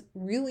 because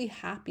really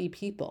happy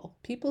people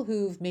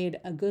who've made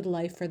a good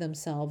life for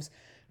themselves,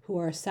 who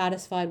are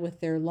satisfied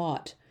with their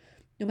lot,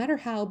 no matter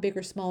how big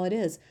or small it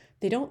is,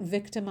 they don't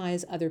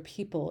victimize other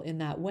people in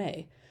that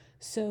way.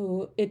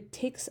 So it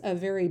takes a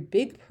very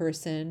big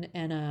person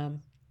and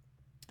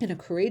a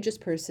courageous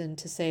person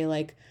to say,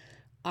 like,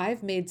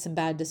 I've made some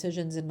bad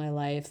decisions in my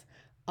life.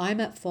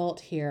 I'm at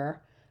fault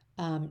here.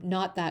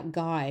 Not that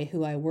guy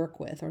who I work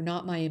with, or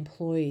not my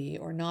employee,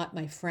 or not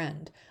my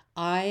friend.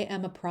 I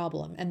am a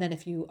problem. And then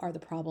if you are the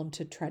problem,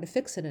 to try to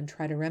fix it and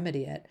try to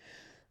remedy it.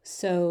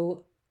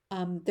 So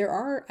there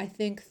are, I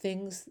think,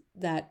 things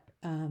that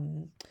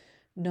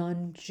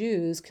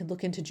non-Jews can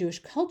look into Jewish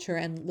culture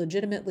and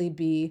legitimately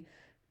be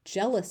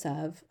jealous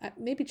of.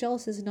 Maybe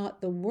jealous is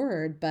not the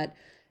word, but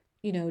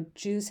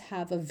Jews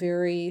have a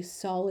very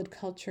solid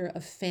culture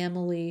of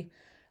family,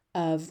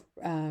 of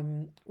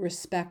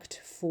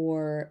respect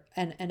for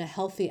and a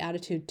healthy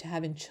attitude to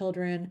having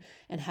children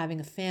and having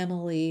a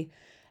family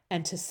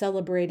and to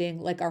celebrating.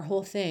 Like our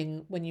whole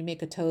thing, when you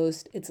make a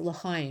toast, it's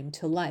l'chaim,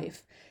 to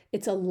life.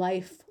 It's a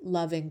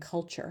life-loving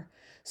culture.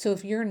 So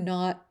if you're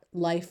not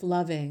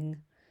life-loving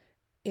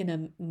in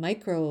a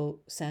micro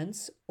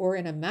sense or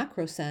in a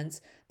macro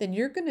sense, then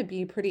you're going to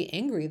be pretty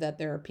angry that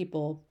there are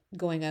people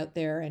going out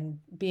there and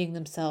being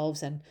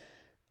themselves and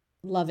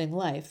loving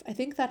life. I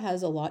think that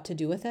has a lot to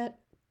do with it.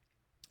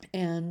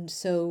 And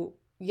so,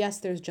 yes,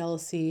 there's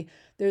jealousy.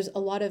 There's a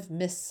lot of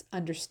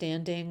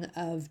misunderstanding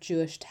of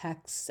Jewish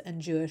texts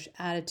and Jewish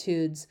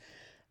attitudes.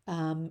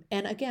 And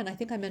again, I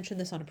think I mentioned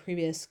this on a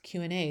previous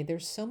Q&A.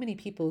 There's so many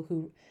people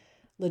who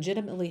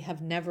legitimately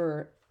have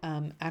never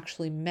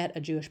actually met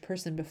a Jewish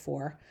person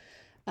before.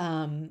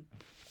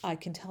 I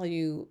can tell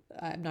you,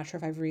 I'm not sure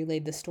if I've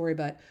relayed this story,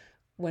 but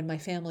when my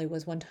family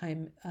was one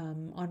time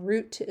en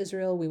route to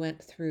Israel, we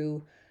went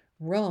through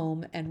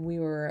Rome and we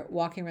were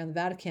walking around the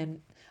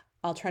Vatican.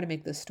 I'll try to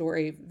make this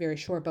story very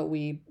short, but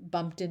we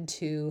bumped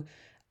into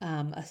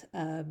a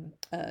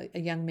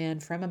young man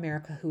from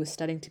America who was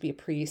studying to be a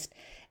priest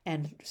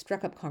and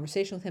struck up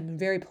conversation with him,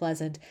 very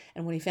pleasant.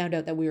 And when he found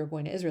out that we were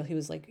going to Israel, he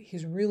was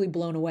really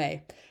blown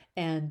away.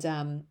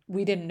 And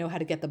we didn't know how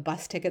to get the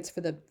bus tickets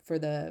for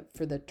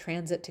the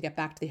transit to get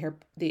back to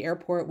the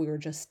airport. We were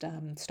just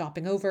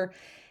stopping over,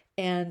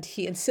 and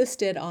he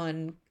insisted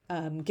on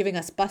giving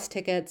us bus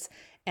tickets,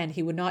 and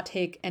he would not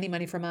take any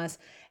money from us.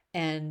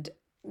 And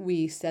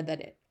we said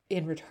that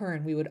in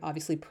return, we would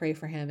obviously pray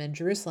for him in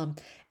Jerusalem.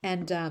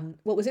 And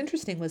what was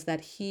interesting was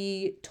that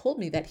he told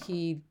me that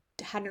he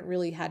hadn't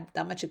really had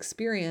that much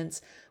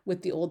experience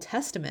with the Old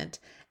Testament.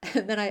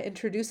 And then I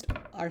introduced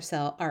our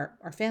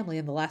family,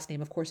 and the last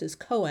name, of course, is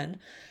Cohen.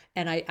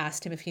 And I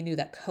asked him if he knew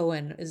that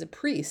Cohen is a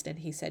priest. And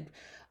he said,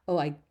 oh,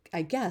 I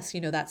guess,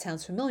 that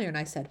sounds familiar. And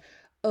I said,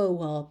 oh,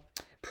 well,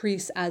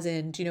 priests as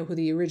in, do you know who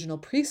the original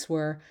priests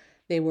were?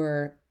 They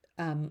were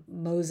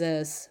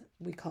Moses,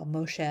 we call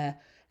Moshe,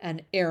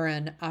 and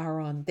Aaron.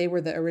 They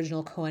were the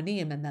original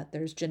Kohanim, and that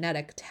there's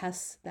genetic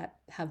tests that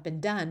have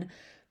been done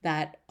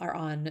that are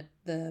on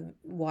the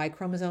Y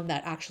chromosome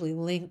that actually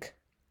link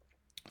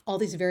all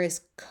these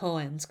various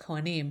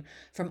Kohanim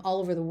from all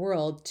over the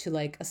world to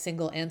like a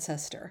single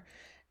ancestor.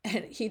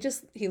 And he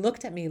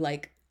looked at me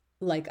like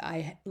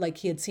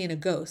he had seen a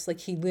ghost.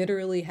 Like he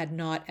literally had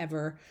not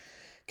ever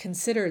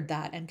considered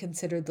that and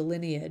considered the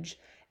lineage.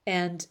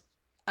 And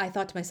I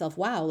thought to myself,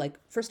 wow, like,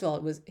 first of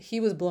all, he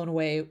was blown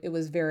away. It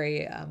was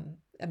very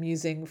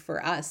amusing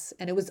for us.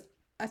 And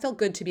I felt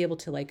good to be able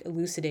to like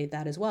elucidate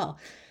that as well.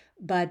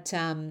 But,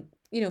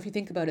 if you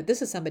think about it,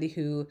 this is somebody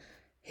who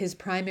his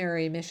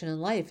primary mission in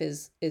life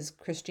is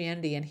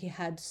Christianity. And he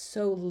had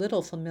so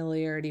little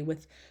familiarity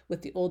with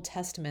the Old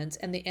Testament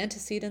and the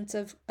antecedents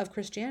of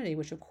Christianity,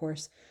 which of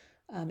course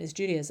is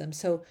Judaism.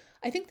 So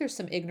I think there's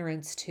some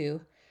ignorance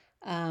too.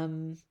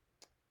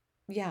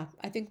 Yeah,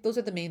 I think those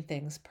are the main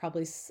things,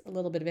 probably a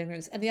little bit of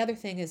ignorance. And the other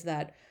thing is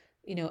that,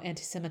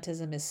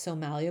 anti-Semitism is so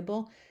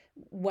malleable.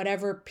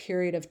 Whatever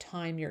period of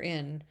time you're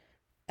in,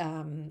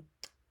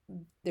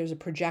 there's a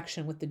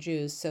projection with the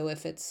Jews. So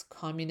if it's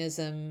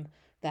communism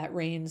that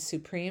reigns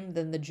supreme,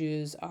 then the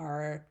Jews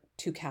are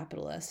too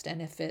capitalist.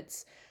 And if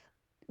it's,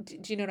 do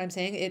you know what I'm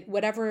saying?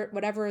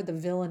 Whatever the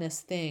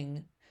villainous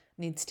thing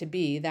needs to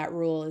be, that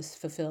rule is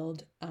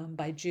fulfilled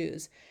by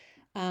Jews.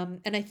 And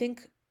I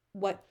think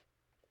what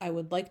I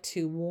would like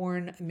to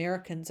warn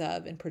Americans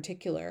of in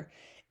particular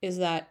is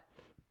that,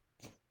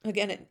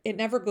 again, it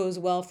never goes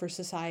well for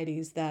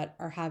societies that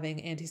are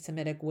having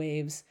anti-Semitic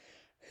waves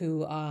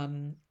who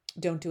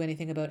don't do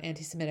anything about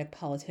anti-Semitic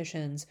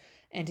politicians,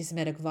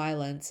 anti-Semitic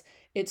violence.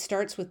 It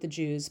starts with the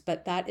Jews,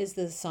 but that is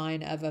the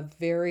sign of a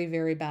very,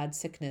 very bad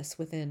sickness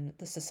within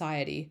the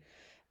society.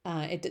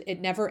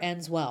 It never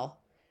ends well.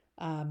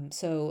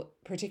 So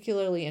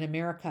particularly in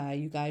America,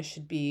 you guys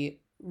should be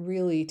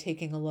really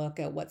taking a look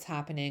at what's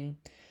happening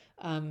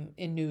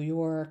in New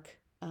York,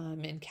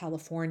 in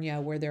California,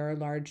 where there are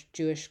large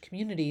Jewish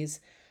communities.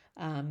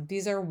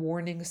 These are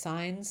warning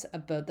signs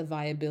about the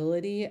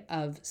viability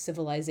of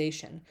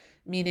civilization,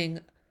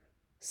 meaning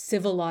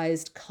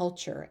civilized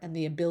culture and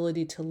the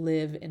ability to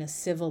live in a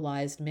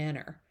civilized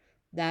manner.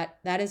 That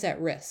is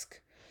at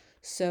risk.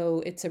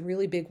 So it's a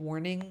really big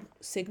warning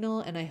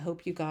signal, and I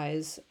hope you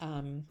guys,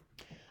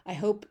 I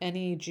hope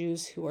any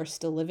Jews who are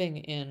still living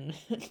in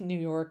New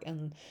York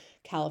and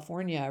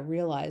California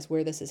realize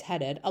where this is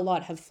headed. A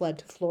lot have fled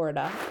to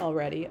Florida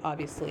already,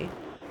 obviously.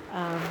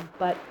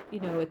 But,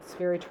 it's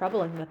very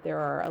troubling that there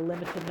are a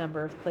limited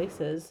number of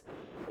places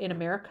in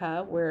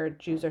America where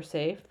Jews are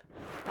safe.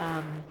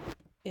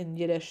 In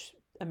Yiddish,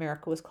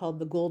 America was called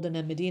the Golden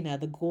Medina,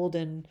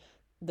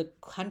 the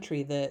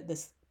country,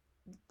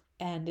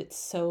 and it's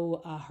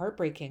so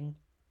heartbreaking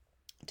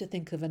to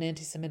think of an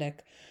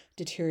anti-Semitic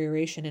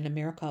deterioration in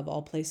America of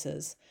all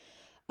places.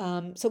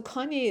 So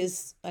Kanye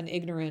is an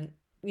ignorant,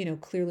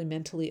 clearly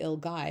mentally ill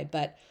guy,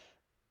 but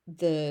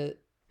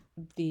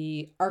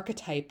the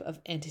archetype of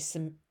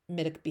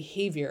anti-Semitic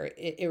behavior,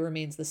 it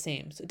remains the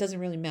same. So it doesn't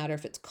really matter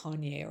if it's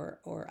Kanye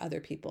or other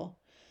people.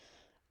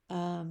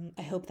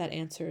 I hope that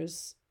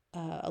answers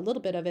a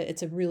little bit of it.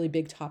 It's a really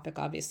big topic,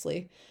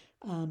 obviously,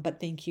 but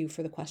thank you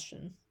for the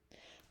question.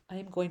 I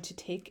am going to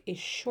take a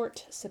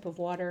short sip of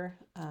water,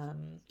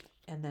 and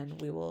then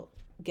we will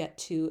get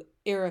to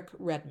Eric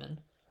Redman.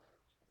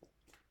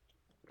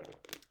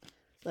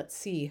 Let's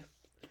see.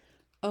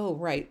 Oh,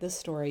 right, this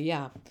story,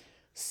 yeah.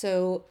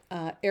 So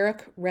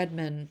Eric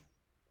Redman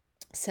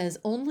says,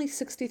 only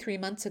 63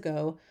 months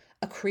ago,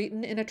 a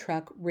cretin in a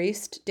truck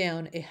raced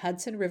down a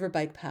Hudson River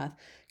bike path,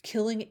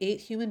 killing 8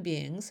 human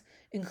beings,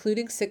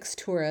 including 6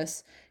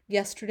 tourists.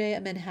 Yesterday,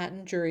 a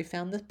Manhattan jury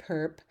found the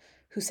perp,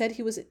 who said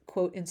he was,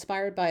 quote,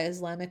 inspired by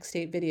Islamic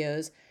State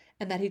videos,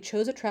 and that he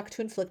chose a truck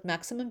to inflict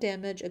maximum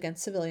damage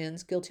against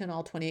civilians, guilty on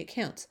all 28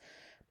 counts.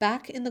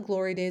 Back in the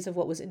glory days of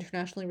what was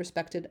internationally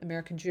respected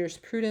American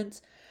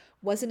jurisprudence,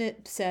 wasn't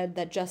it said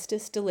that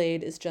justice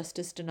delayed is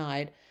justice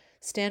denied?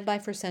 Stand by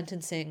for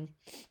sentencing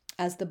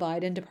as the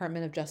Biden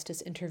Department of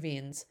Justice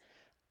intervenes.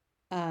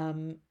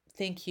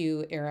 Thank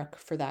you, Eric,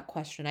 for that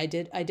question. I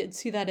did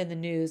see that in the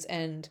news,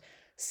 and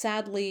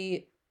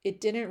sadly,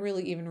 it didn't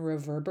really even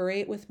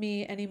reverberate with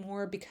me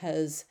anymore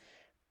because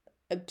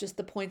of just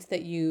the points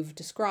that you've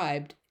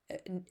described.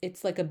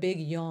 It's like a big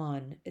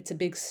yawn. It's a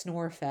big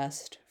snore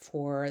fest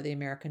for the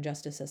American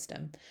justice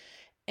system.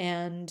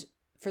 And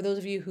for those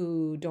of you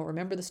who don't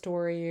remember the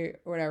story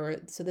or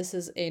whatever, so this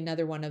is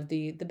another one of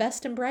the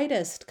best and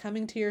brightest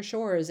coming to your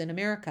shores in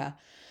America.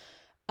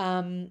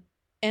 And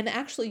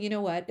actually, you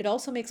know what? It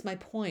also makes my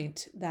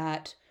point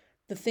that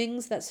the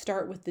things that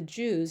start with the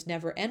Jews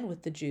never end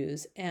with the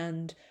Jews.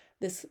 And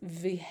this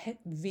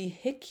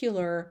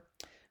vehicular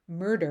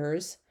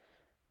murders,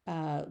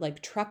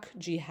 like truck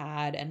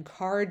jihad and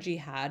car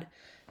jihad,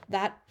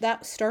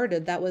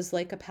 that was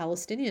like a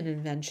Palestinian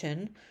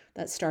invention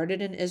that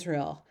started in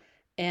Israel.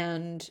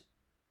 And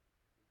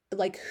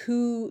like,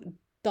 who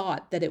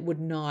thought that it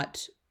would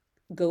not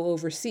go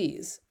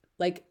overseas?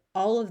 Like,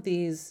 all of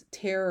these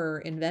terror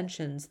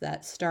inventions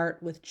that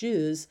start with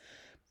Jews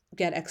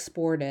get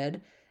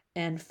exported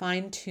and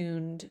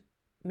fine-tuned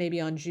maybe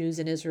on Jews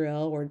in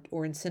Israel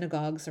or in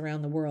synagogues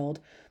around the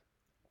world.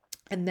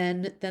 And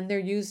then they're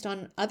used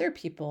on other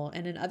people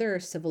and in other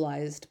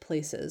civilized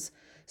places.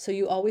 So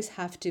you always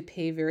have to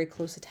pay very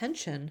close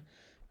attention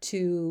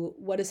to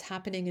what is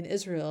happening in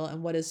Israel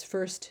and what is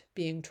first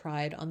being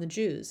tried on the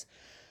Jews.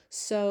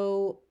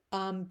 So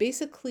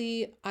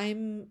basically,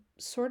 I'm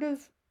sort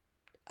of,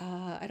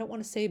 I don't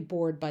want to say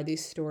bored by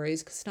these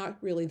stories because it's not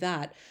really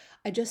that.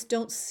 I just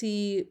don't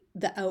see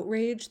the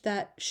outrage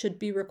that should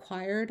be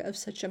required of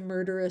such a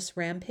murderous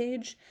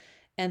rampage,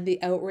 and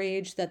the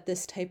outrage that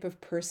this type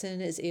of person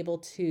is able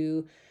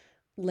to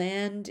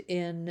land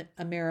in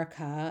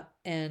America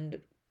and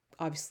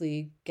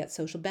obviously get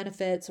social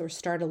benefits or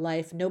start a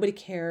life. Nobody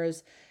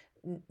cares.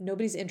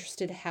 Nobody's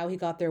interested how he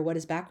got there, what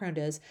his background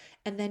is.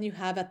 And then you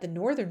have at the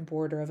northern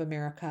border of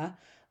America,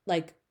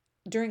 like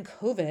during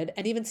COVID,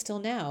 and even still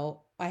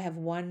now, I have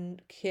one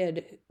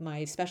kid,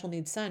 my special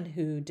needs son,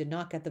 who did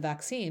not get the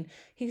vaccine.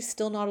 He's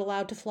still not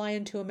allowed to fly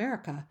into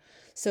America.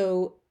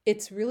 So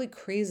it's really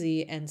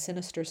crazy and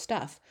sinister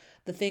stuff.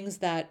 The things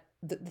that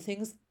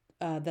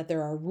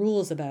there are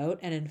rules about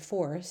and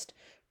enforced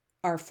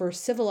are for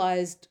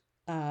civilized,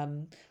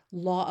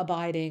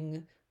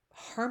 law-abiding,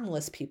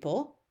 harmless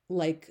people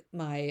like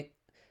my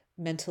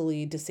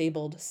mentally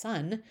disabled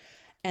son.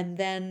 And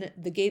then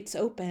the gates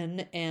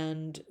open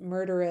and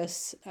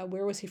murderous,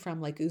 where was he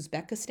from? Like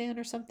Uzbekistan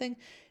or something?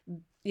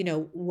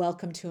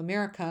 Welcome to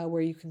America,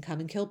 where you can come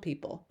and kill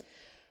people.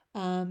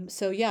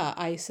 So yeah,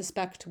 I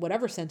suspect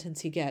whatever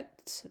sentence he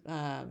gets,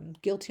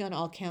 guilty on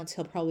all counts,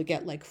 he'll probably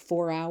get like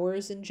 4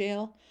 hours in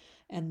jail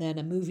and then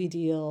a movie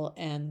deal,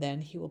 and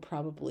then he will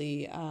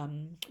probably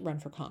run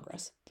for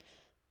Congress.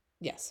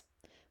 Yes,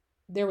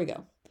 there we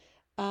go.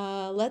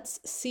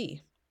 Let's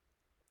see.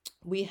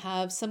 We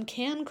have some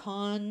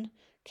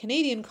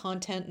Canadian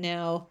content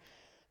now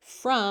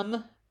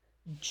from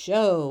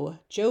Joe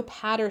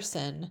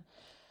Patterson.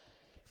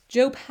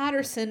 Joe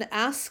Patterson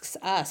asks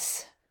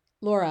us,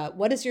 Laura,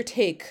 what is your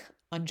take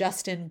on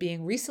Justin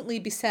being recently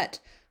beset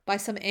by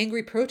some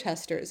angry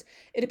protesters?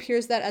 It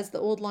appears that, as the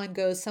old line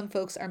goes, some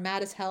folks are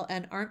mad as hell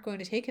and aren't going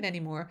to take it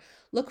anymore.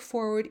 Look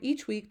forward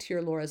each week to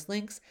your Laura's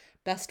links.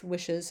 Best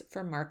wishes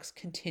for Mark's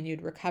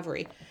continued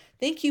recovery.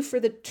 Thank you for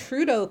the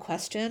Trudeau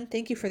question.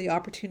 Thank you for the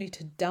opportunity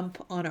to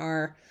dump on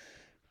our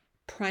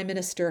Prime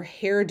Minister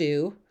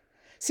hairdo.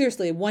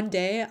 Seriously, one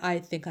day I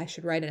think I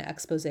should write an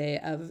expose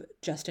of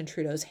Justin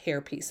Trudeau's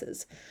hair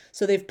pieces.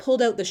 So they've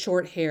pulled out the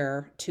short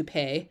hair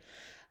toupee,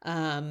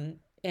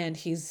 and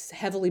he's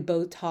heavily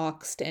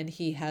Botoxed, and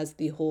he has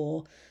the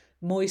whole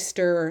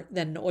moister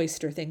than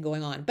oyster thing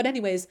going on. But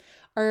anyways,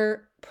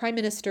 our Prime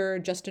Minister,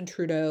 Justin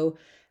Trudeau,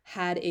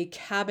 had a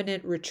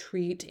cabinet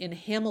retreat in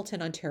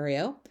Hamilton,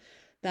 Ontario.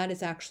 That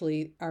is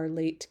actually our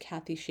late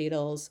Kathy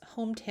Shadle's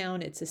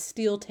hometown. It's a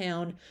steel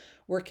town,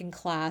 working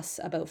class,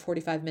 about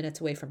 45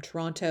 minutes away from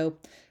Toronto,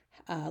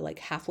 like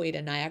halfway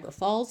to Niagara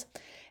Falls.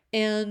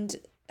 And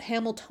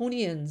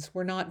Hamiltonians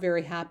were not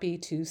very happy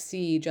to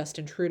see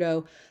Justin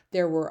Trudeau.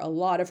 There were a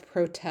lot of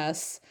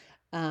protests.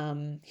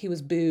 He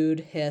was booed,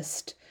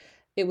 hissed.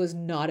 It was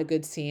not a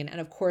good scene. And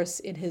of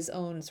course, in his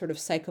own sort of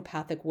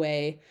psychopathic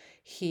way,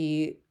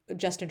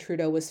 Justin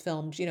Trudeau was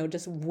filmed,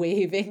 just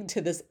waving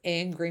to this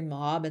angry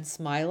mob and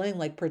smiling,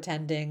 like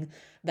pretending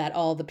that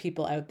all the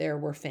people out there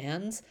were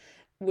fans,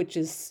 which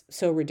is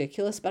so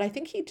ridiculous. But I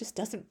think he just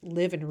doesn't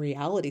live in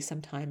reality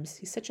sometimes.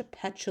 He's such a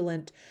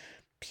petulant,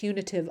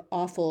 punitive,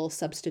 awful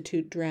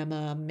substitute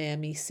drama,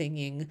 mammy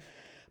singing,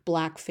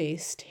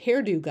 black-faced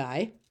hairdo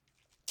guy.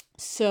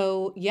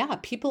 So yeah,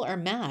 people are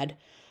mad,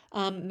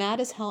 mad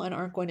as hell, and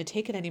aren't going to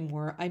take it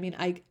anymore. I mean,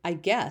 I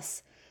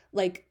guess,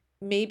 like,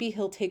 maybe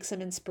he'll take some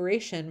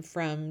inspiration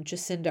from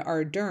Jacinda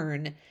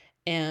Ardern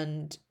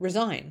and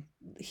resign.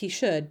 He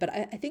should, but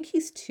I think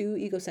he's too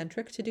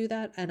egocentric to do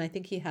that. And I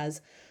think he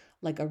has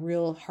like a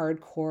real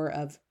hardcore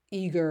of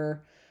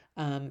eager,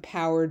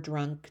 power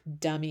drunk,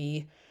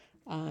 dummy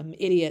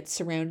idiots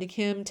surrounding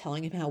him,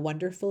 telling him how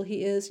wonderful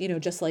he is,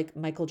 just like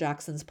Michael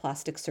Jackson's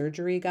plastic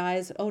surgery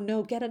guys. Oh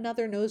no, get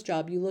another nose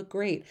job. You look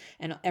great.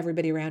 And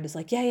everybody around is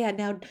like, yeah,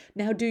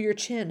 now do your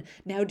chin.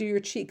 Now do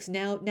your cheeks.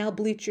 Now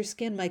bleach your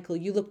skin, Michael.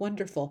 You look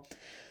wonderful.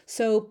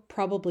 So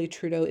probably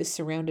Trudeau is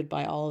surrounded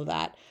by all of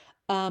that.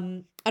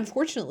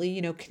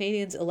 Unfortunately,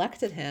 Canadians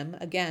elected him.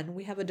 Again,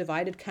 we have a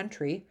divided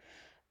country.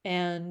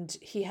 And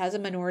he has a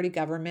minority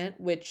government,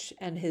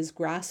 and his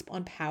grasp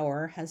on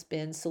power has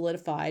been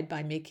solidified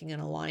by making an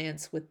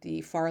alliance with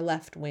the far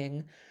left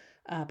wing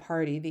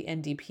party, the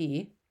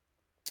NDP.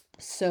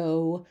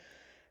 So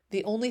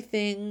the only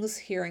things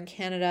here in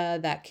Canada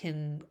that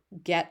can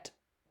get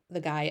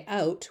the guy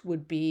out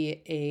would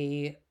be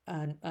a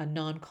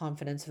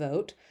non-confidence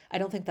vote. I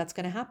don't think that's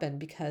going to happen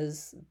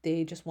because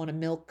they just want to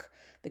milk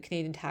the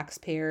Canadian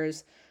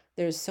taxpayers.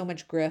 There's so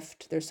much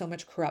grift. There's so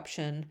much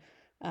corruption.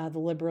 The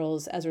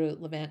Liberals, Ezra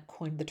Levant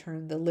coined the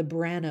term the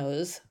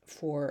Libranos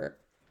for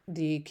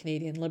the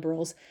Canadian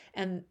Liberals.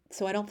 And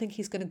so I don't think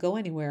he's going to go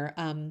anywhere.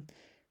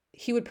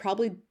 He would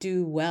probably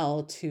do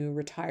well to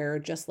retire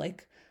just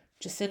like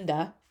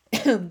Jacinda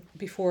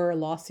before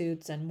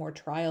lawsuits and more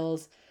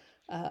trials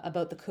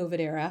about the COVID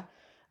era.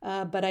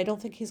 But I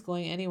don't think he's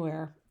going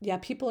anywhere. Yeah,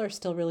 people are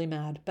still really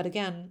mad. But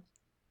again,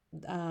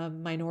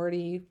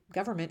 minority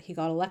government, he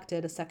got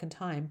elected a second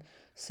time.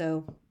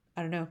 So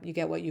I don't know, you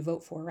get what you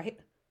vote for, right?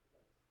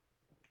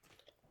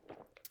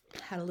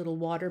 Had a little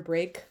water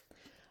break.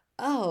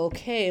 Oh,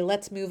 okay,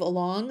 let's move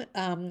along.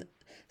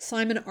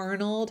 Simon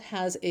Arnold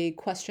has a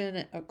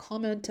question, a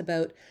comment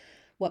about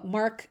what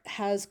Mark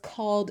has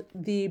called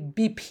the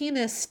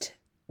bepenist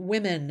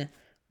women.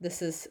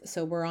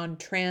 So we're on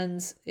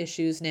trans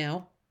issues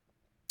now.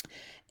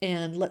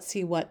 And let's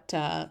see what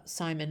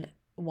Simon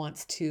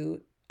wants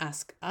to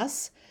ask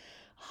us.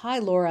 Hi,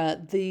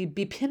 Laura. The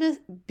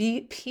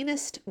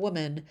bepenist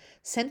woman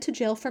sent to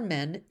jail for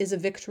men is a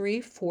victory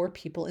for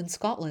people in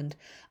Scotland.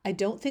 I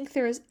don't think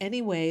there is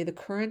any way the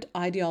current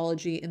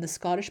ideology in the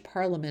Scottish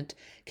Parliament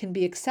can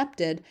be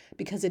accepted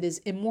because it is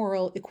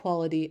immoral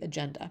equality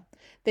agenda.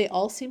 They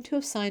all seem to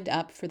have signed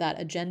up for that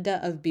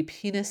agenda of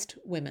bepenist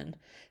women.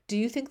 Do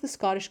you think the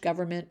Scottish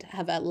government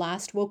have at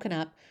last woken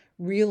up,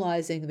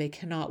 realizing they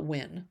cannot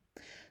win?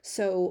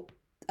 So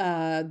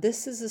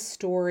this is a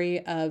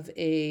story of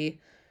a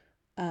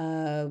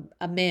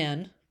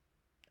man,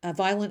 a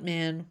violent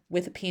man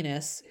with a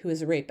penis who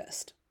is a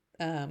rapist.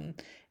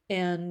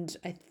 And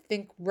I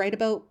think right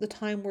about the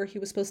time where he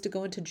was supposed to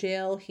go into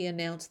jail, he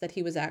announced that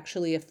he was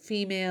actually a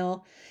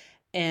female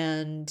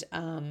and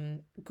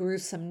grew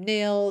some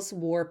nails,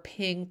 wore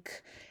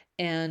pink,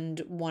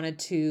 and wanted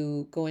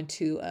to go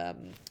into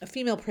a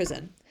female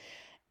prison.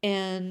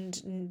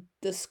 And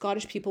the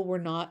Scottish people were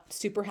not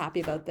super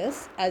happy about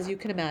this, as you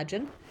can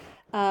imagine.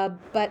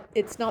 But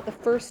it's not the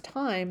first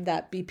time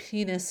that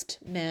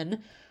bepenist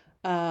men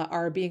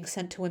are being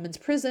sent to women's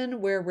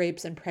prison where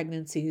rapes and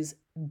pregnancies,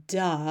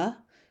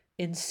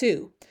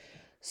 ensue.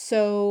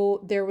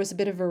 So there was a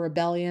bit of a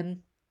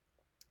rebellion,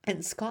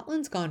 and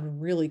Scotland's gone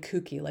really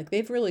kooky. Like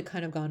they've really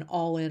kind of gone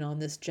all in on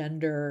this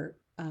gender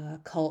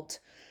cult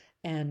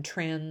and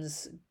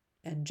trans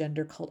and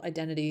gender cult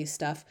identity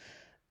stuff.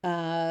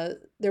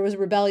 There was a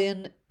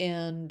rebellion,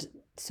 and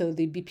so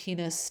the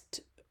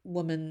bepenist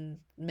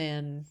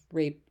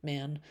rape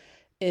man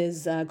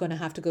is going to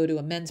have to go to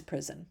a men's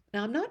prison.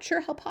 Now, I'm not sure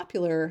how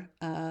popular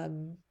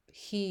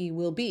he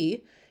will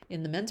be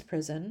in the men's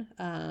prison.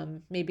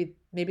 Maybe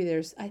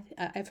there's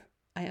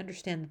I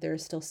understand that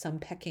there's still some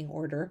pecking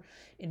order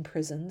in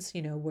prisons,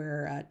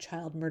 where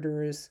child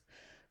murderers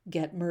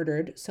get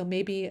murdered. So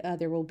maybe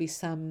there will be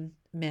some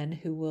men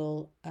who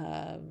will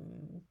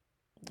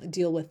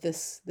deal with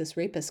this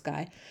rapist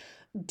guy.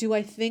 Do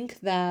I think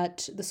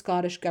that the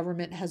Scottish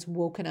government has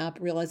woken up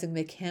realizing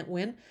they can't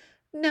win?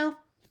 No,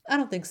 I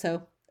don't think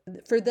so.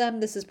 For them,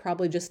 this is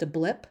probably just a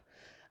blip.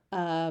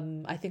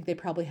 I think they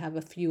probably have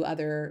a few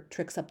other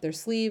tricks up their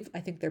sleeve. I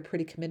think they're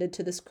pretty committed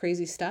to this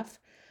crazy stuff.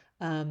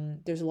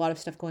 There's a lot of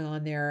stuff going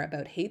on there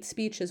about hate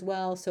speech as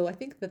well. So I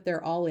think that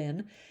they're all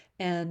in.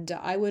 And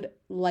I would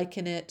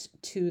liken it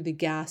to the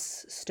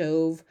gas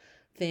stove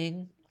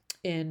thing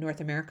in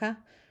North America.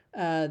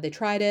 They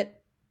tried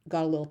it,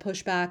 got a little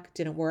pushback,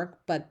 didn't work,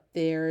 but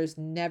there's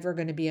never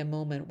going to be a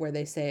moment where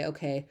they say,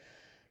 okay,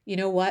 you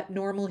know what,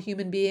 normal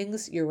human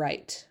beings, you're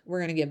right. We're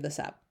going to give this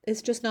up.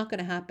 It's just not going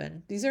to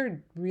happen. These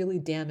are really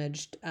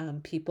damaged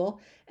people,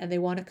 and they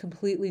want to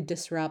completely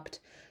disrupt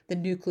the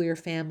nuclear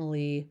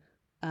family,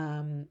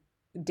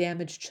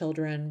 damaged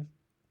children.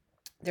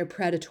 They're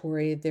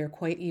predatory. They're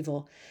quite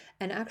evil.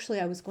 And actually,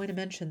 I was going to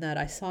mention that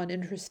I saw an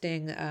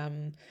interesting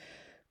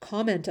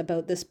comment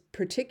about this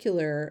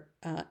particular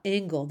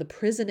angle, the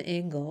prison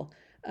angle,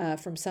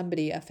 from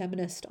somebody, a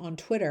feminist on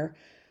Twitter.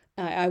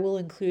 I will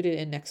include it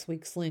in next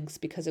week's links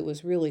because it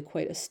was really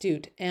quite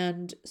astute.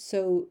 And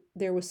so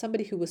there was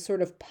somebody who was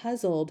sort of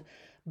puzzled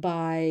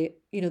by,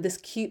 this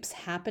keeps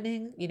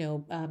happening,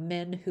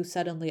 men who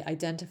suddenly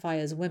identify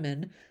as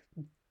women,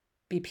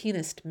 be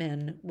penist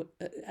men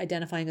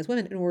identifying as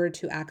women in order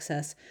to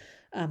access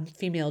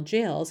female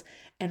jails.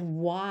 And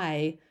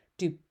why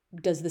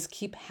does this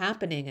keep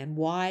happening? And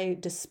why,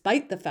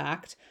 despite the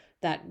fact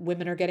that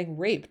women are getting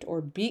raped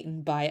or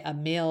beaten by a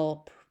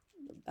male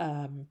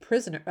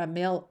prisoner, a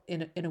male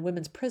in a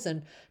women's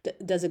prison,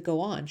 does it go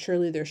on?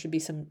 Surely there should be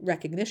some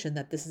recognition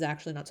that this is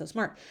actually not so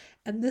smart.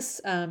 And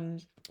this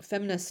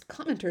feminist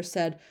commenter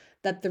said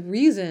that the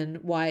reason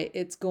why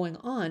it's going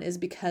on is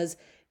because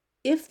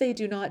if they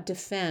do not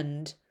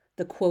defend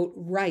the quote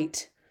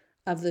right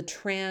of the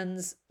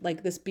trans,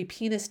 like this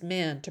bepenist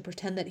man, to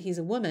pretend that he's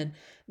a woman,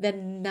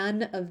 then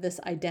none of this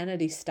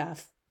identity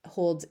stuff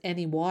holds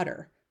any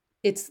water.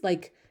 It's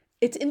like,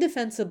 it's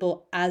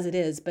indefensible as it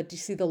is, but do you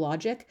see the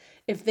logic?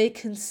 If they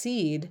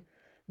concede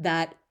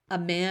that a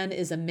man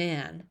is a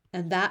man,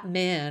 and that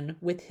man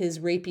with his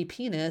rapey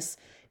penis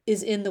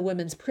is in the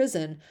women's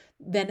prison,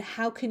 then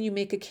how can you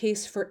make a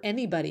case for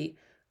anybody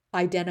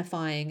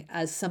identifying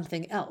as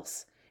something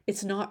else?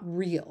 It's not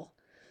real.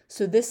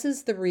 So this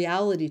is the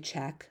reality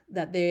check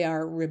that they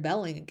are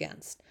rebelling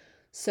against.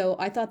 So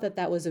I thought that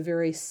that was a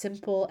very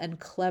simple and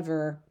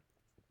clever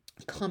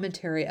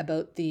commentary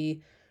about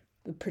the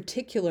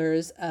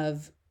particulars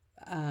of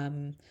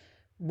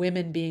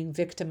women being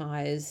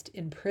victimized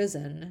in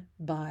prison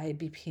by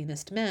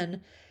bepenist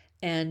men.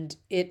 And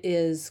it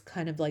is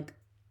kind of like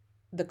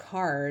the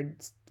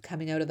cards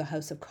coming out of the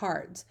house of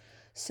cards.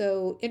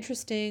 So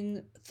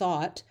interesting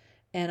thought.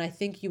 And I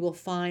think you will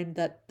find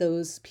that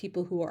those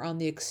people who are on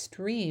the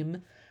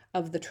extreme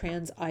of the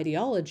trans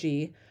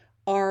ideology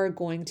are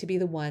going to be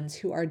the ones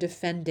who are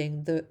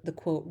defending the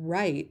quote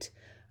right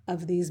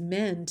of these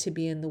men to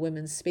be in the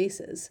women's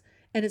spaces.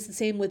 And it's the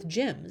same with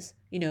gyms.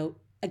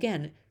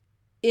 Again,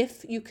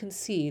 if you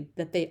concede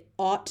that they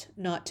ought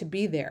not to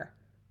be there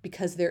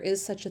because there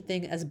is such a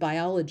thing as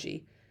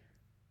biology,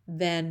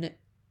 then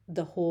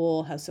the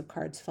whole house of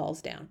cards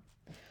falls down.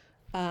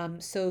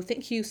 So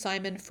thank you,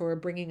 Simon, for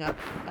bringing up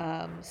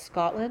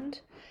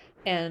Scotland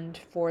and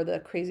for the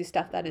crazy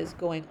stuff that is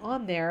going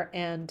on there.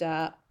 And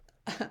I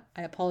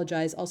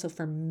apologize also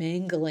for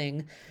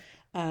mangling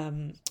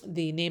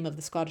the name of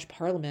the Scottish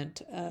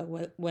Parliament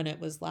when it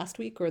was last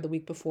week or the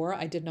week before.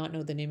 I did not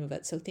know the name of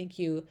it. So thank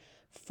you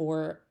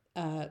for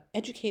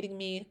educating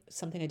me,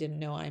 something I didn't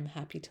know. I'm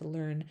happy to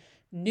learn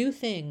new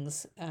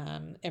things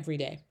every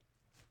day.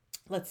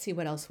 Let's see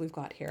what else we've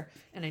got here.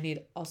 And I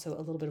need also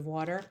a little bit of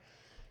water.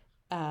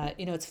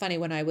 It's funny,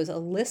 when I was a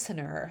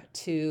listener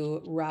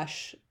to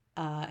Rush,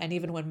 and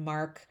even when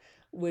Mark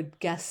would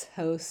guest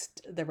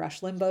host the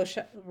Rush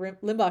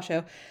Limbaugh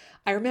show,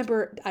 I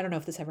remember, I don't know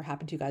if this ever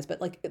happened to you guys,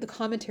 but like the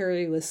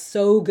commentary was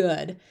so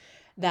good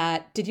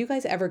that, did you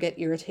guys ever get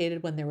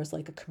irritated when there was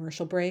like a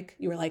commercial break?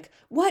 You were like,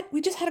 what?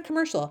 We just had a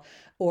commercial.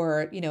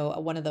 Or,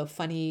 one of the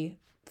funny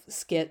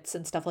skits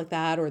and stuff like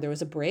that, or there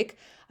was a break.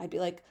 I'd be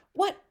like,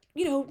 what?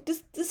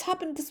 This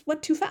happened, this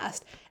went too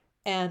fast.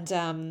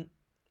 And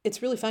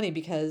it's really funny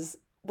because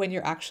when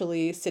you're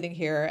actually sitting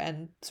here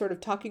and sort of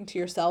talking to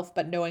yourself,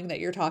 but knowing that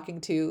you're talking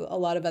to a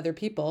lot of other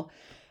people,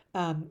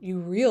 you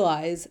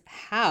realize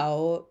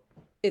how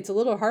it's a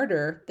little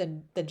harder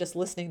than just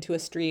listening to a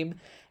stream.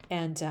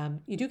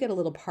 And you do get a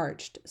little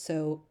parched.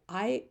 So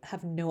I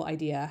have no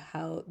idea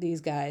how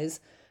these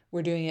guys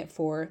were doing it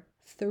for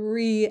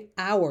 3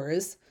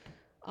 hours.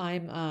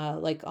 I'm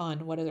like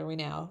on, what are we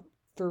now?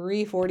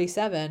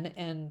 3:47,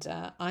 and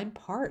I'm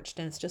parched,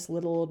 and it's just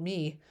little old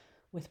me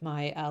with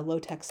my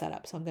low-tech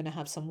setup. So I'm going to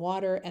have some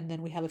water, and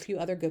then we have a few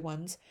other good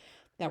ones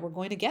that we're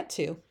going to get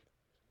to.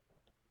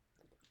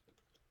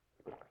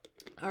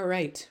 All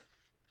right.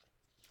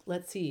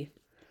 Let's see.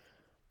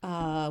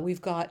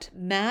 We've got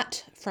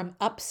Matt from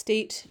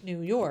upstate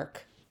New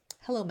York.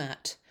 Hello,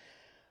 Matt.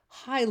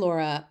 Hi,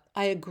 Laura.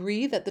 I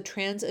agree that the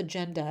trans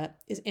agenda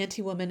is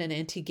anti-woman and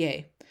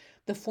anti-gay.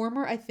 The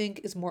former, I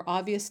think, is more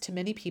obvious to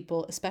many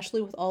people,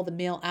 especially with all the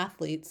male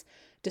athletes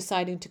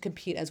deciding to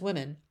compete as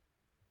women.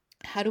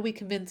 How do we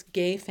convince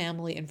gay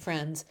family and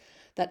friends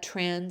that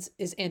trans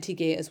is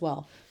anti-gay as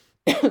well.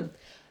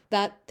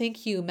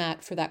 Thank you,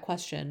 Matt, for that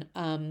question.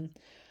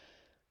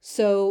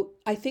 So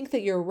I think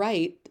that you're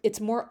right. It's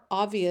more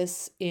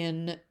obvious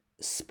in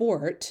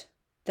sport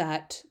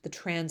that the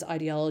trans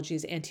ideology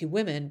is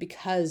anti-women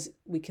because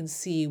we can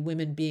see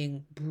women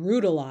being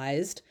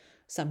brutalized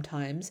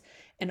sometimes,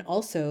 and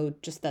also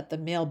just that the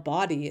male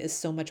body is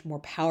so much more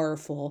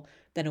powerful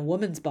than a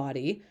woman's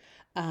body.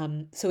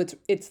 So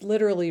it's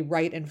literally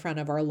right in front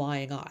of our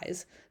lying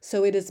eyes.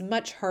 So it is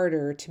much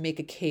harder to make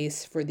a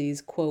case for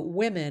these quote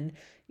women,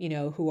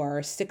 who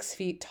are 6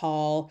 feet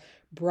tall,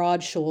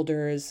 broad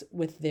shoulders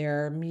with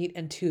their meat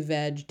and two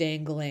veg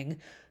dangling,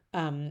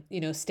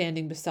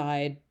 standing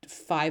beside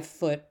 5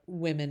 foot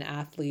women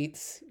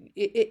athletes.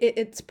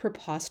 It's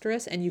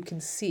preposterous, and you can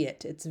see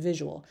it. It's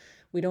visual.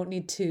 We don't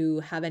need to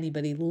have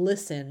anybody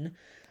listen.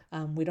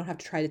 We don't have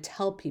to try to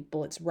tell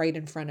people. It's right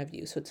in front of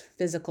you. So it's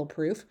physical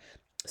proof.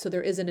 So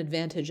there is an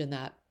advantage in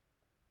that.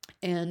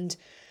 And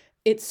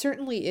it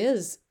certainly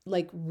is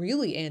like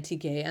really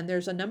anti-gay. And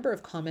there's a number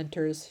of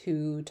commenters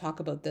who talk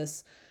about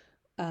this.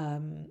 Let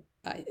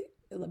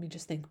me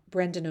just think.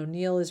 Brendan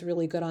O'Neill is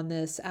really good on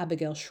this.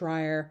 Abigail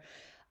Schreier.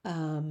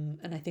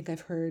 And I think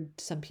I've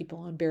heard some people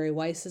on Barry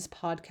Weiss's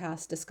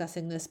podcast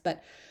discussing this.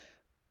 But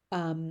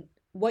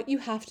what you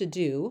have to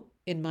do,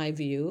 in my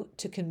view,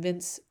 to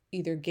convince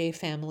either gay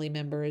family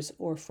members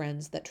or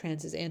friends that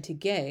trans is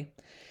anti-gay,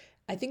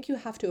 I think you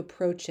have to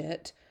approach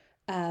it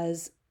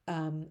as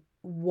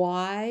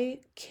why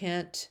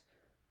can't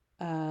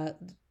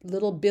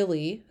little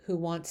Billy, who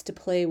wants to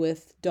play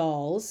with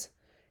dolls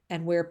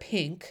and wear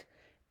pink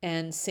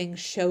and sing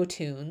show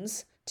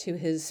tunes to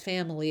his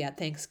family at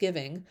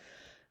Thanksgiving,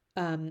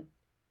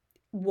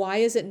 why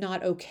is it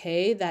not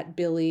okay that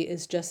Billy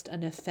is just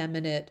an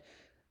effeminate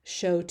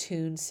show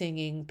tune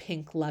singing,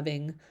 pink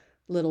loving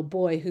little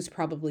boy who's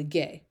probably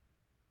gay?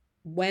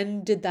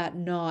 When did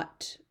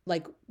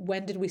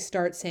we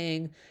start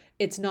saying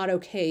it's not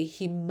okay,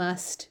 he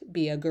must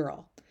be a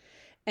girl?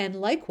 And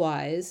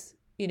likewise,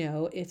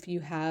 if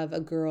you have a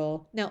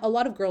girl, now a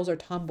lot of girls are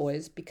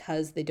tomboys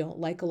because they don't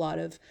like a lot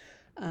of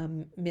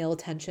male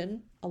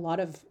attention. A lot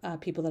of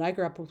people that I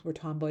grew up with were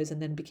tomboys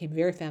and then became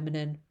very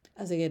feminine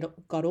as they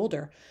got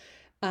older.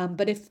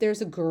 But if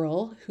there's a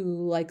girl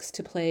who likes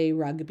to play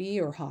rugby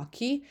or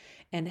hockey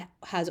and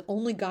has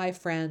only guy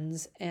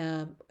friends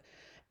and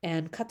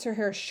cuts her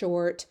hair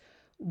short,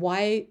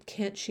 why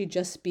can't she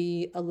just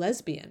be a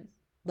lesbian?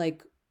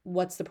 Like,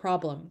 what's the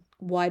problem?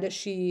 Why does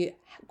she,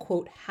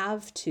 quote,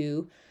 have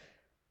to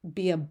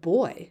be a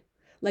boy?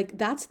 Like,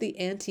 that's the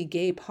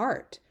anti-gay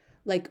part.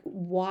 Like,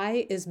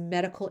 why is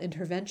medical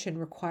intervention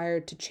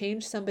required to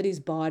change somebody's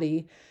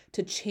body,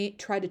 to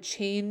try to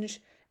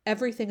change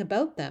everything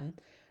about them?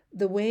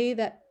 The way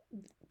that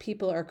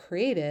people are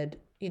created,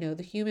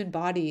 the human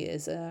body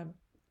is a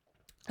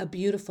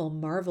beautiful,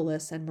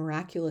 marvelous, and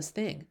miraculous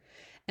thing.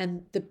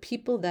 And the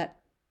people that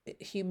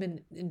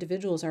human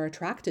individuals are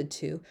attracted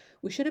to,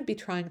 we shouldn't be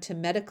trying to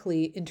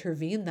medically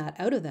intervene that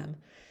out of them.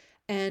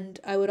 And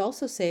I would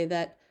also say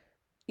that,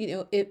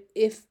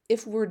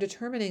 if we're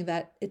determining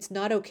that it's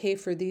not okay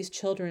for these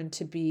children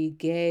to be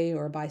gay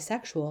or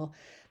bisexual,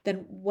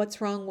 then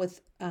what's wrong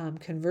with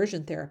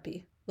conversion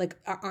therapy? Like,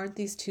 aren't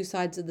these two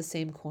sides of the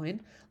same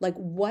coin? Like,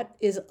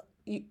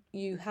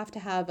 you have to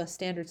have a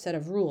standard set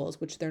of rules,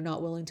 which they're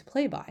not willing to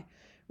play by,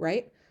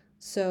 right?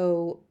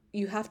 So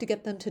you have to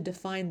get them to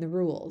define the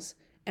rules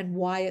and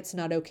why it's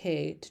not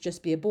okay to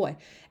just be a boy.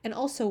 And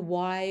also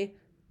why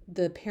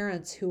the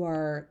parents who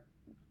are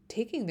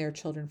taking their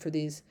children for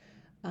these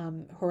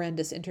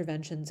horrendous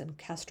interventions and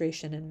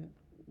castration and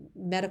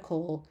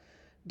medical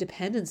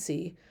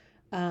dependency,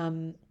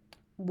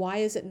 why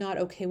is it not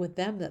okay with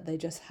them that they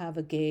just have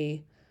a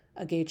gay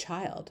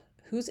child?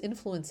 Who's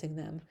influencing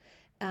them?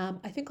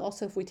 I think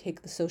also if we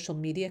take the social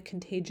media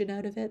contagion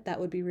out of it,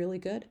 that would be really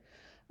good.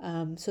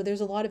 So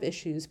there's a lot of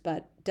issues,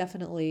 but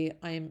definitely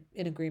I am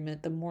in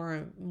agreement. The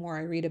more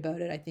I read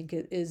about it, I think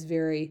it is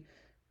very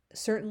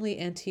certainly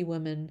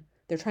anti-women.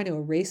 They're trying to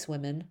erase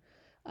women.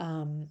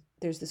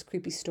 There's this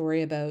creepy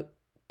story about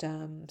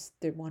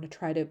they want to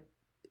try to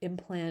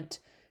implant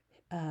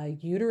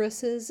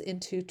uteruses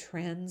into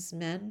trans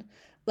men,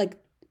 like,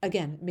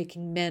 again,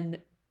 making men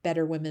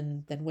better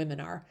women than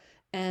women are.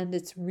 And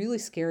it's really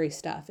scary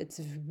stuff.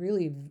 It's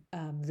really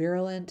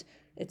virulent.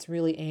 It's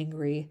really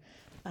angry.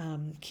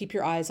 Keep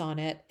your eyes on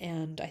it.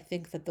 And I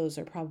think that those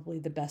are probably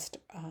the best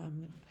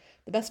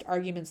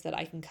arguments that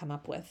I can come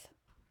up with.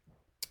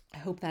 I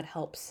hope that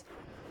helps.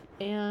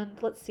 And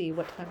let's see,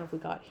 what time have we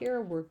got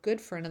here? We're good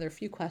for another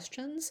few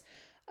questions.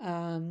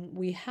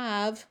 We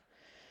have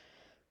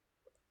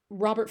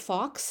Robert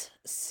Fox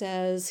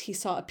says he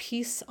saw a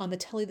piece on the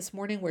telly this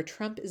morning where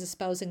Trump is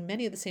espousing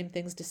many of the same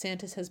things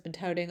DeSantis has been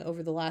touting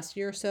over the last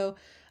year or so.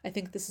 I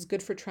think this is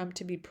good for Trump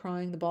to be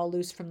prying the ball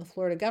loose from the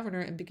Florida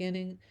governor and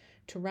beginning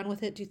to run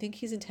with it. Do you think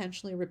he's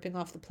intentionally ripping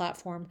off the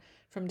platform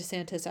from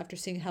DeSantis after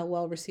seeing how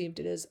well received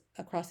it is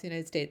across the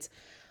United States?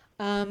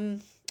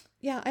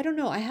 Yeah, I don't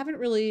know. I haven't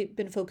really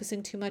been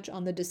focusing too much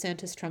on the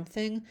DeSantis-Trump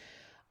thing.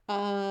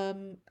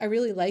 I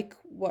really like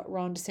what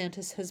Ron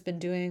DeSantis has been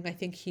doing. I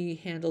think he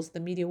handles the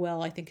media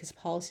well. I think his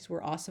policies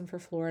were awesome for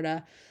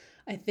Florida.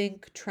 I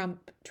think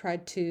Trump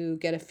tried to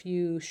get a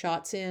few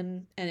shots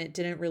in and it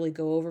didn't really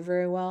go over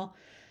very well.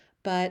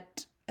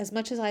 But as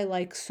much as I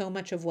like so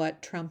much of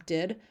what Trump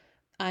did,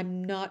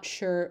 I'm not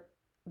sure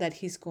that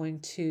he's going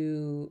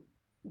to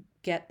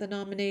get the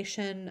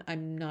nomination.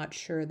 I'm not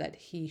sure that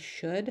he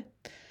should.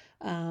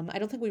 I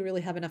don't think we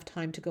really have enough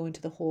time to go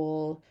into the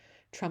whole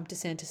Trump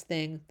DeSantis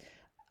thing.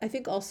 I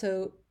think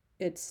also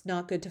it's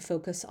not good to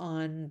focus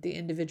on the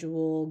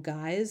individual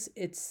guys.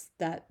 It's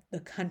that the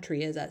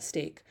country is at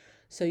stake.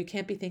 So you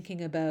can't be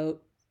thinking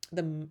about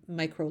the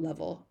micro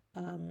level,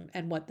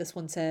 and what this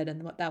one said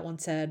and what that one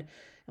said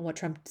and what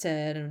Trump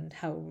said and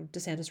how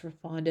DeSantis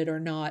responded or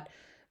not.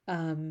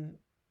 Um,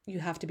 you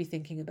have to be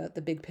thinking about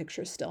the big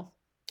picture still.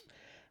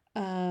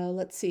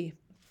 Let's see.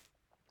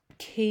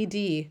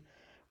 KD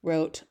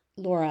wrote,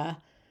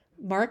 Laura,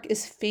 Mark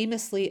is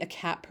famously a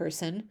cat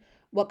person.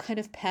 What kind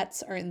of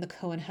pets are in the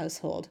Cohen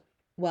household?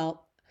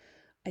 Well,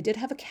 I did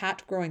have a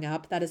cat growing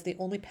up. That is the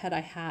only pet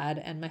I had,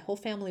 and my whole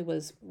family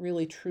was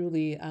really,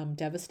 truly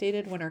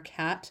devastated when our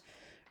cat,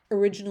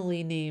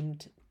 originally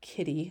named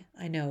Kitty,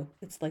 I know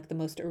it's like the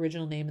most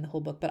original name in the whole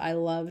book, but I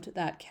loved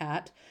that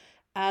cat,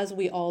 as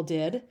we all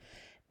did.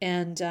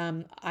 And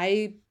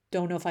I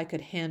don't know if I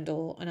could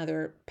handle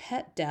another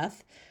pet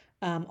death,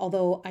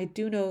 although I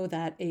do know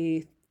that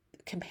a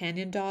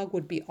companion dog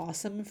would be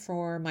awesome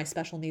for my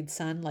special needs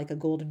son, like a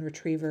golden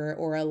retriever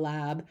or a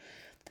lab.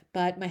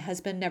 But my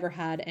husband never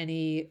had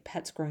any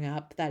pets growing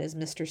up. That is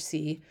Mr.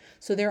 C.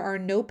 So there are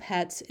no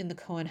pets in the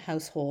Cohen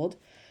household.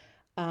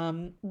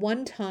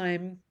 One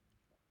time,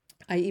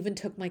 I even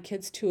took my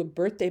kids to a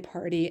birthday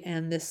party,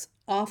 and this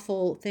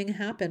awful thing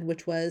happened,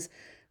 which was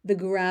the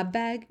grab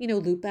bag,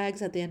 loot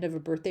bags at the end of a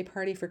birthday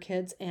party for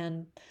kids.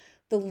 And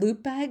the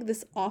loot bag,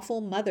 this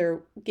awful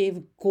mother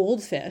gave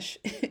goldfish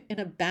in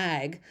a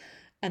bag,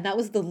 and that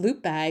was the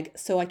loot bag.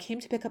 So I came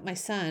to pick up my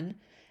son,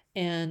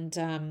 and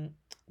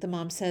the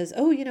mom says,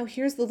 oh,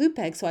 here's the loot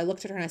bag. So I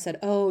looked at her and I said,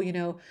 oh,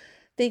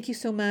 thank you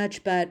so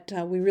much, but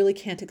we really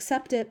can't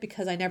accept it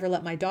because I never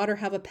let my daughter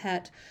have a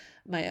pet.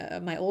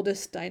 My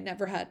oldest, she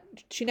never had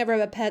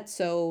a pet,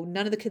 so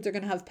none of the kids are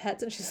going to have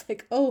pets. And she's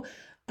like, oh,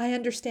 I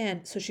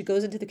understand. So she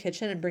goes into the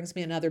kitchen and brings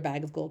me another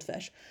bag of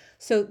goldfish.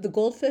 So the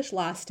goldfish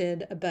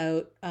lasted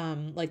about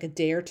like a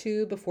day or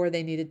two before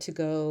they needed to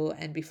go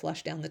and be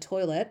flushed down the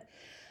toilet.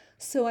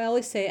 So I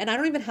always say, and I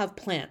don't even have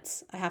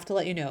plants, I have to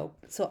let you know.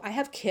 So I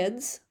have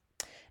kids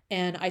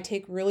and I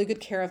take really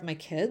good care of my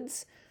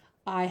kids.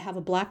 I have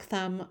a black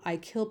thumb. I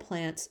kill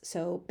plants.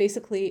 So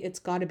basically, it's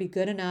got to be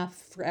good enough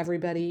for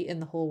everybody in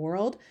the whole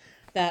world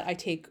that I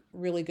take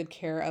really good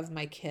care of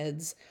my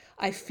kids.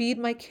 I feed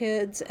my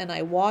kids and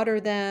I water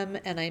them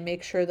and I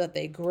make sure that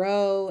they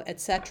grow,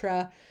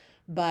 etc.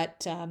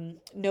 But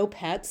no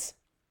pets.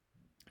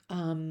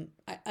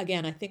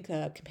 Again, I think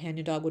a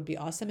companion dog would be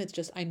awesome. It's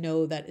just I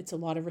know that it's a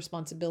lot of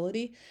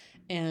responsibility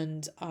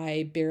and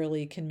I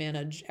barely can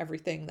manage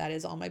everything that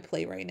is on my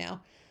plate right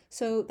now.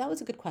 So that was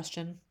a good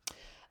question.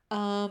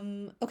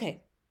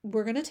 Okay,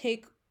 we're going to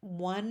take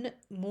one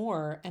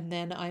more and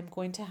then I'm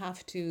going to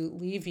have to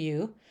leave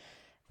you.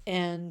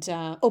 And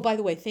oh, by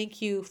the way,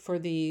 thank you for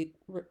the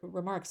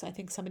remarks. I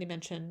think somebody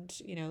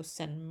mentioned,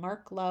 send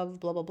Mark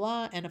love, blah, blah,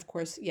 blah. And of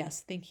course,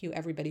 yes, thank you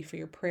everybody for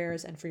your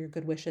prayers and for your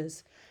good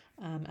wishes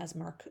as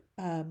Mark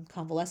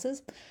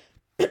convalesces.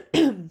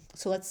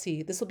 So let's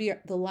see. This will be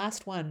the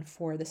last one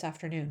for this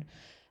afternoon.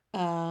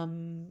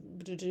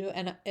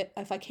 And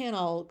if I can,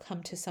 I'll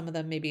come to some of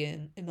them maybe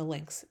in the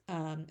links.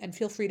 And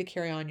feel free to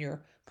carry on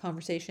your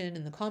conversation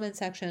in the comment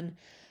section.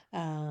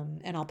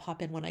 And I'll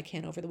pop in when I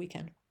can over the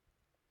weekend.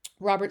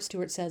 Robert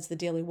Stewart says the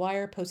Daily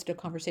Wire posted a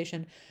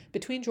conversation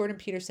between Jordan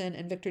Peterson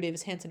and Victor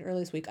Davis Hanson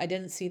earlier this week. I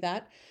didn't see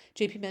that.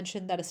 JP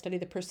mentioned that a study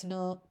of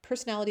the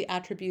personality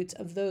attributes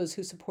of those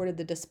who supported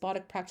the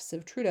despotic practices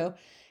of Trudeau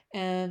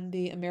and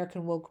the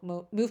American woke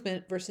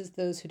movement versus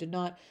those who did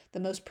not. The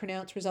most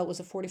pronounced result was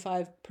a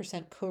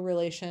 45%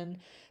 correlation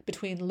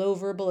between low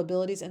verbal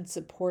abilities and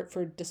support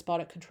for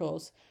despotic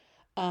controls.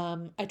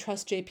 I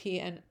trust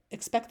JP and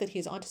expect that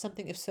he's onto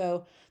something. If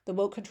so, the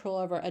woke control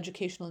of our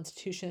educational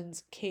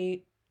institutions,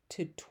 K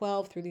to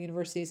 12 through the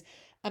universities,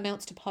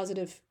 amounts to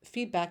positive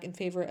feedback in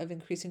favor of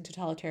increasing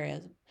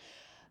totalitarianism.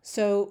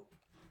 So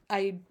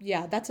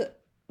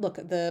look,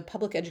 the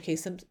public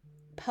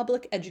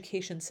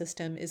education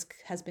system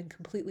has been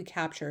completely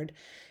captured,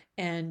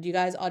 and you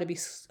guys ought to be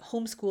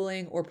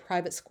homeschooling or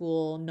private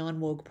school,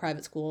 non-woke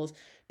private schools.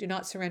 Do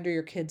not surrender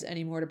your kids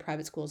anymore to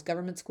private schools.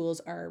 Government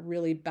schools are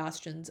really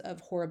bastions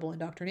of horrible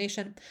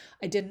indoctrination.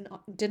 I did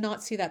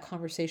not see that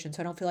conversation,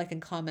 so I don't feel I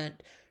can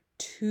comment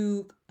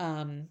too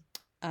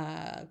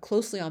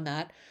closely on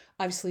that.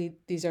 Obviously,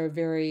 these are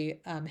very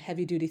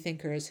heavy-duty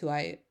thinkers who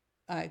I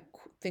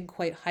think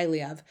quite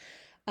highly of.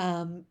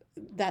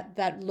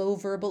 That low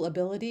verbal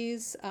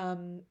abilities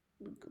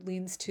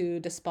leans to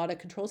despotic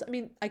controls. I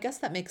mean, I guess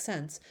that makes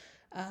sense.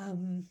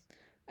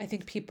 I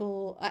think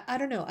people, I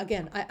don't know.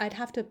 Again, I'd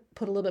have to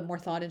put a little bit more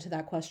thought into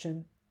that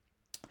question.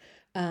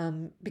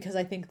 because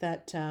I think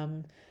that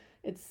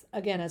it's,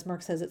 again, as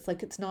Mark says, it's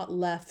like it's not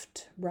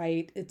left,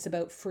 right. It's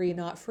about free,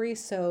 not free.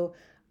 So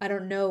I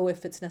don't know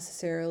if it's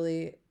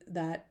necessarily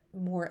that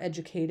more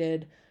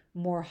educated,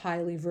 more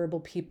highly verbal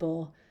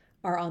people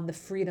are on the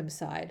freedom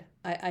side.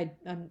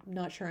 I'm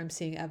not sure I'm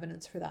seeing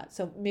evidence for that.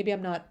 So maybe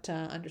I'm not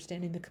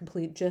understanding the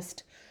complete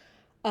gist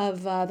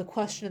of the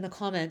question in the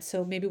comments.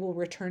 So maybe we'll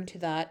return to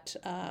that,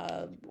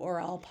 or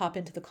I'll pop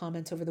into the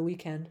comments over the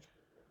weekend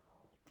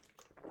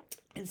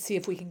and see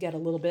if we can get a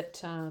little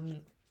bit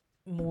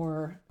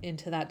more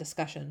into that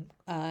discussion.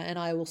 And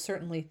I will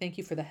certainly thank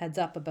you for the heads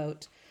up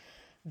about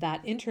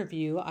that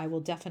interview. I will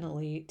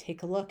definitely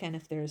take a look, and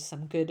if there's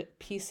some good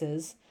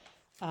pieces,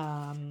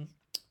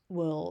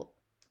 we'll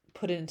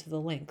put it into the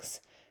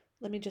links.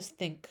 Let me just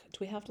think. Do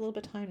we have a little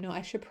bit of time? No,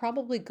 I should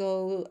probably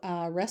go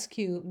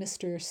rescue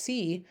Mr.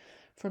 C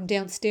from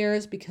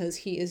downstairs because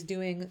he is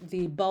doing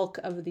the bulk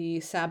of the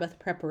Sabbath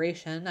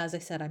preparation. As I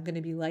said, I'm going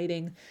to be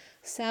lighting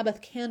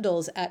Sabbath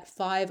candles at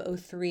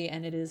 5:03,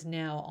 and it is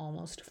now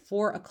almost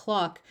 4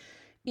 o'clock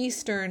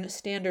Eastern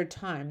Standard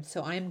Time.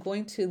 So I am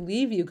going to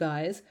leave you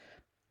guys.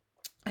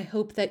 I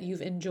hope that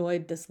you've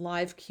enjoyed this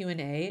live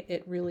Q&A.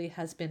 It really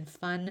has been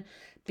fun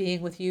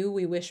being with you.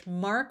 We wish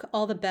Mark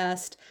all the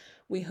best.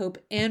 We hope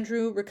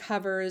Andrew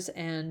recovers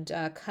and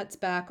cuts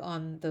back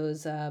on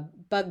those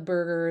bug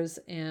burgers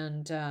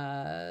and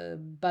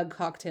bug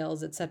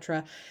cocktails,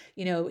 etc.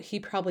 You know, he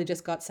probably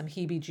just got some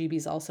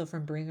heebie-jeebies also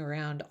from being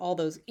around all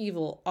those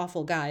evil,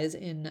 awful guys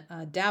in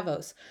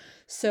Davos.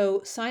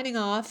 So signing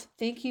off,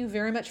 thank you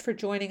very much for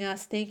joining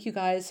us. Thank you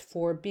guys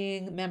for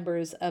being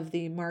members of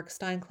the Mark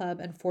Steyn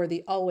Club and for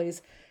the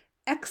always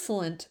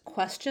excellent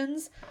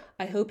questions.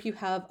 I hope you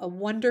have a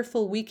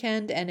wonderful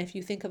weekend, and if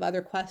you think of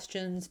other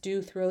questions,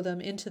 do throw them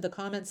into the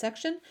comment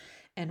section,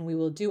 and we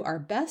will do our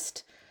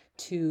best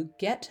to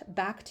get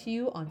back to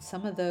you on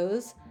some of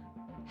those.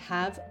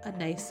 Have a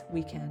nice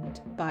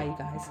weekend. Bye, you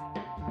guys.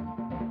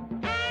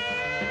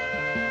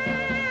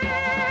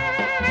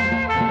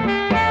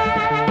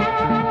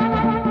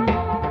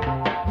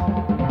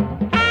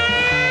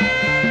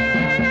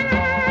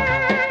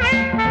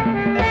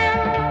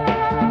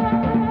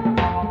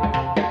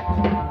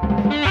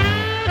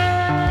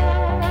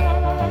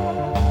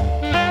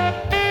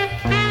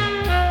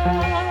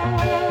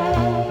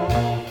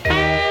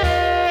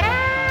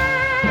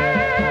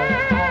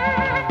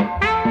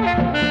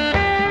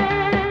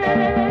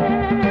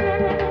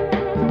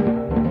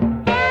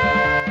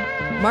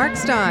 Mark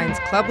Steyn's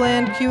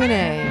Clubland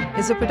Q&A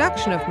is a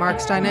production of Mark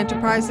Steyn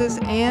Enterprises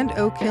and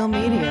Oak Hill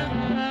Media.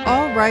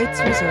 All rights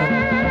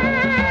reserved.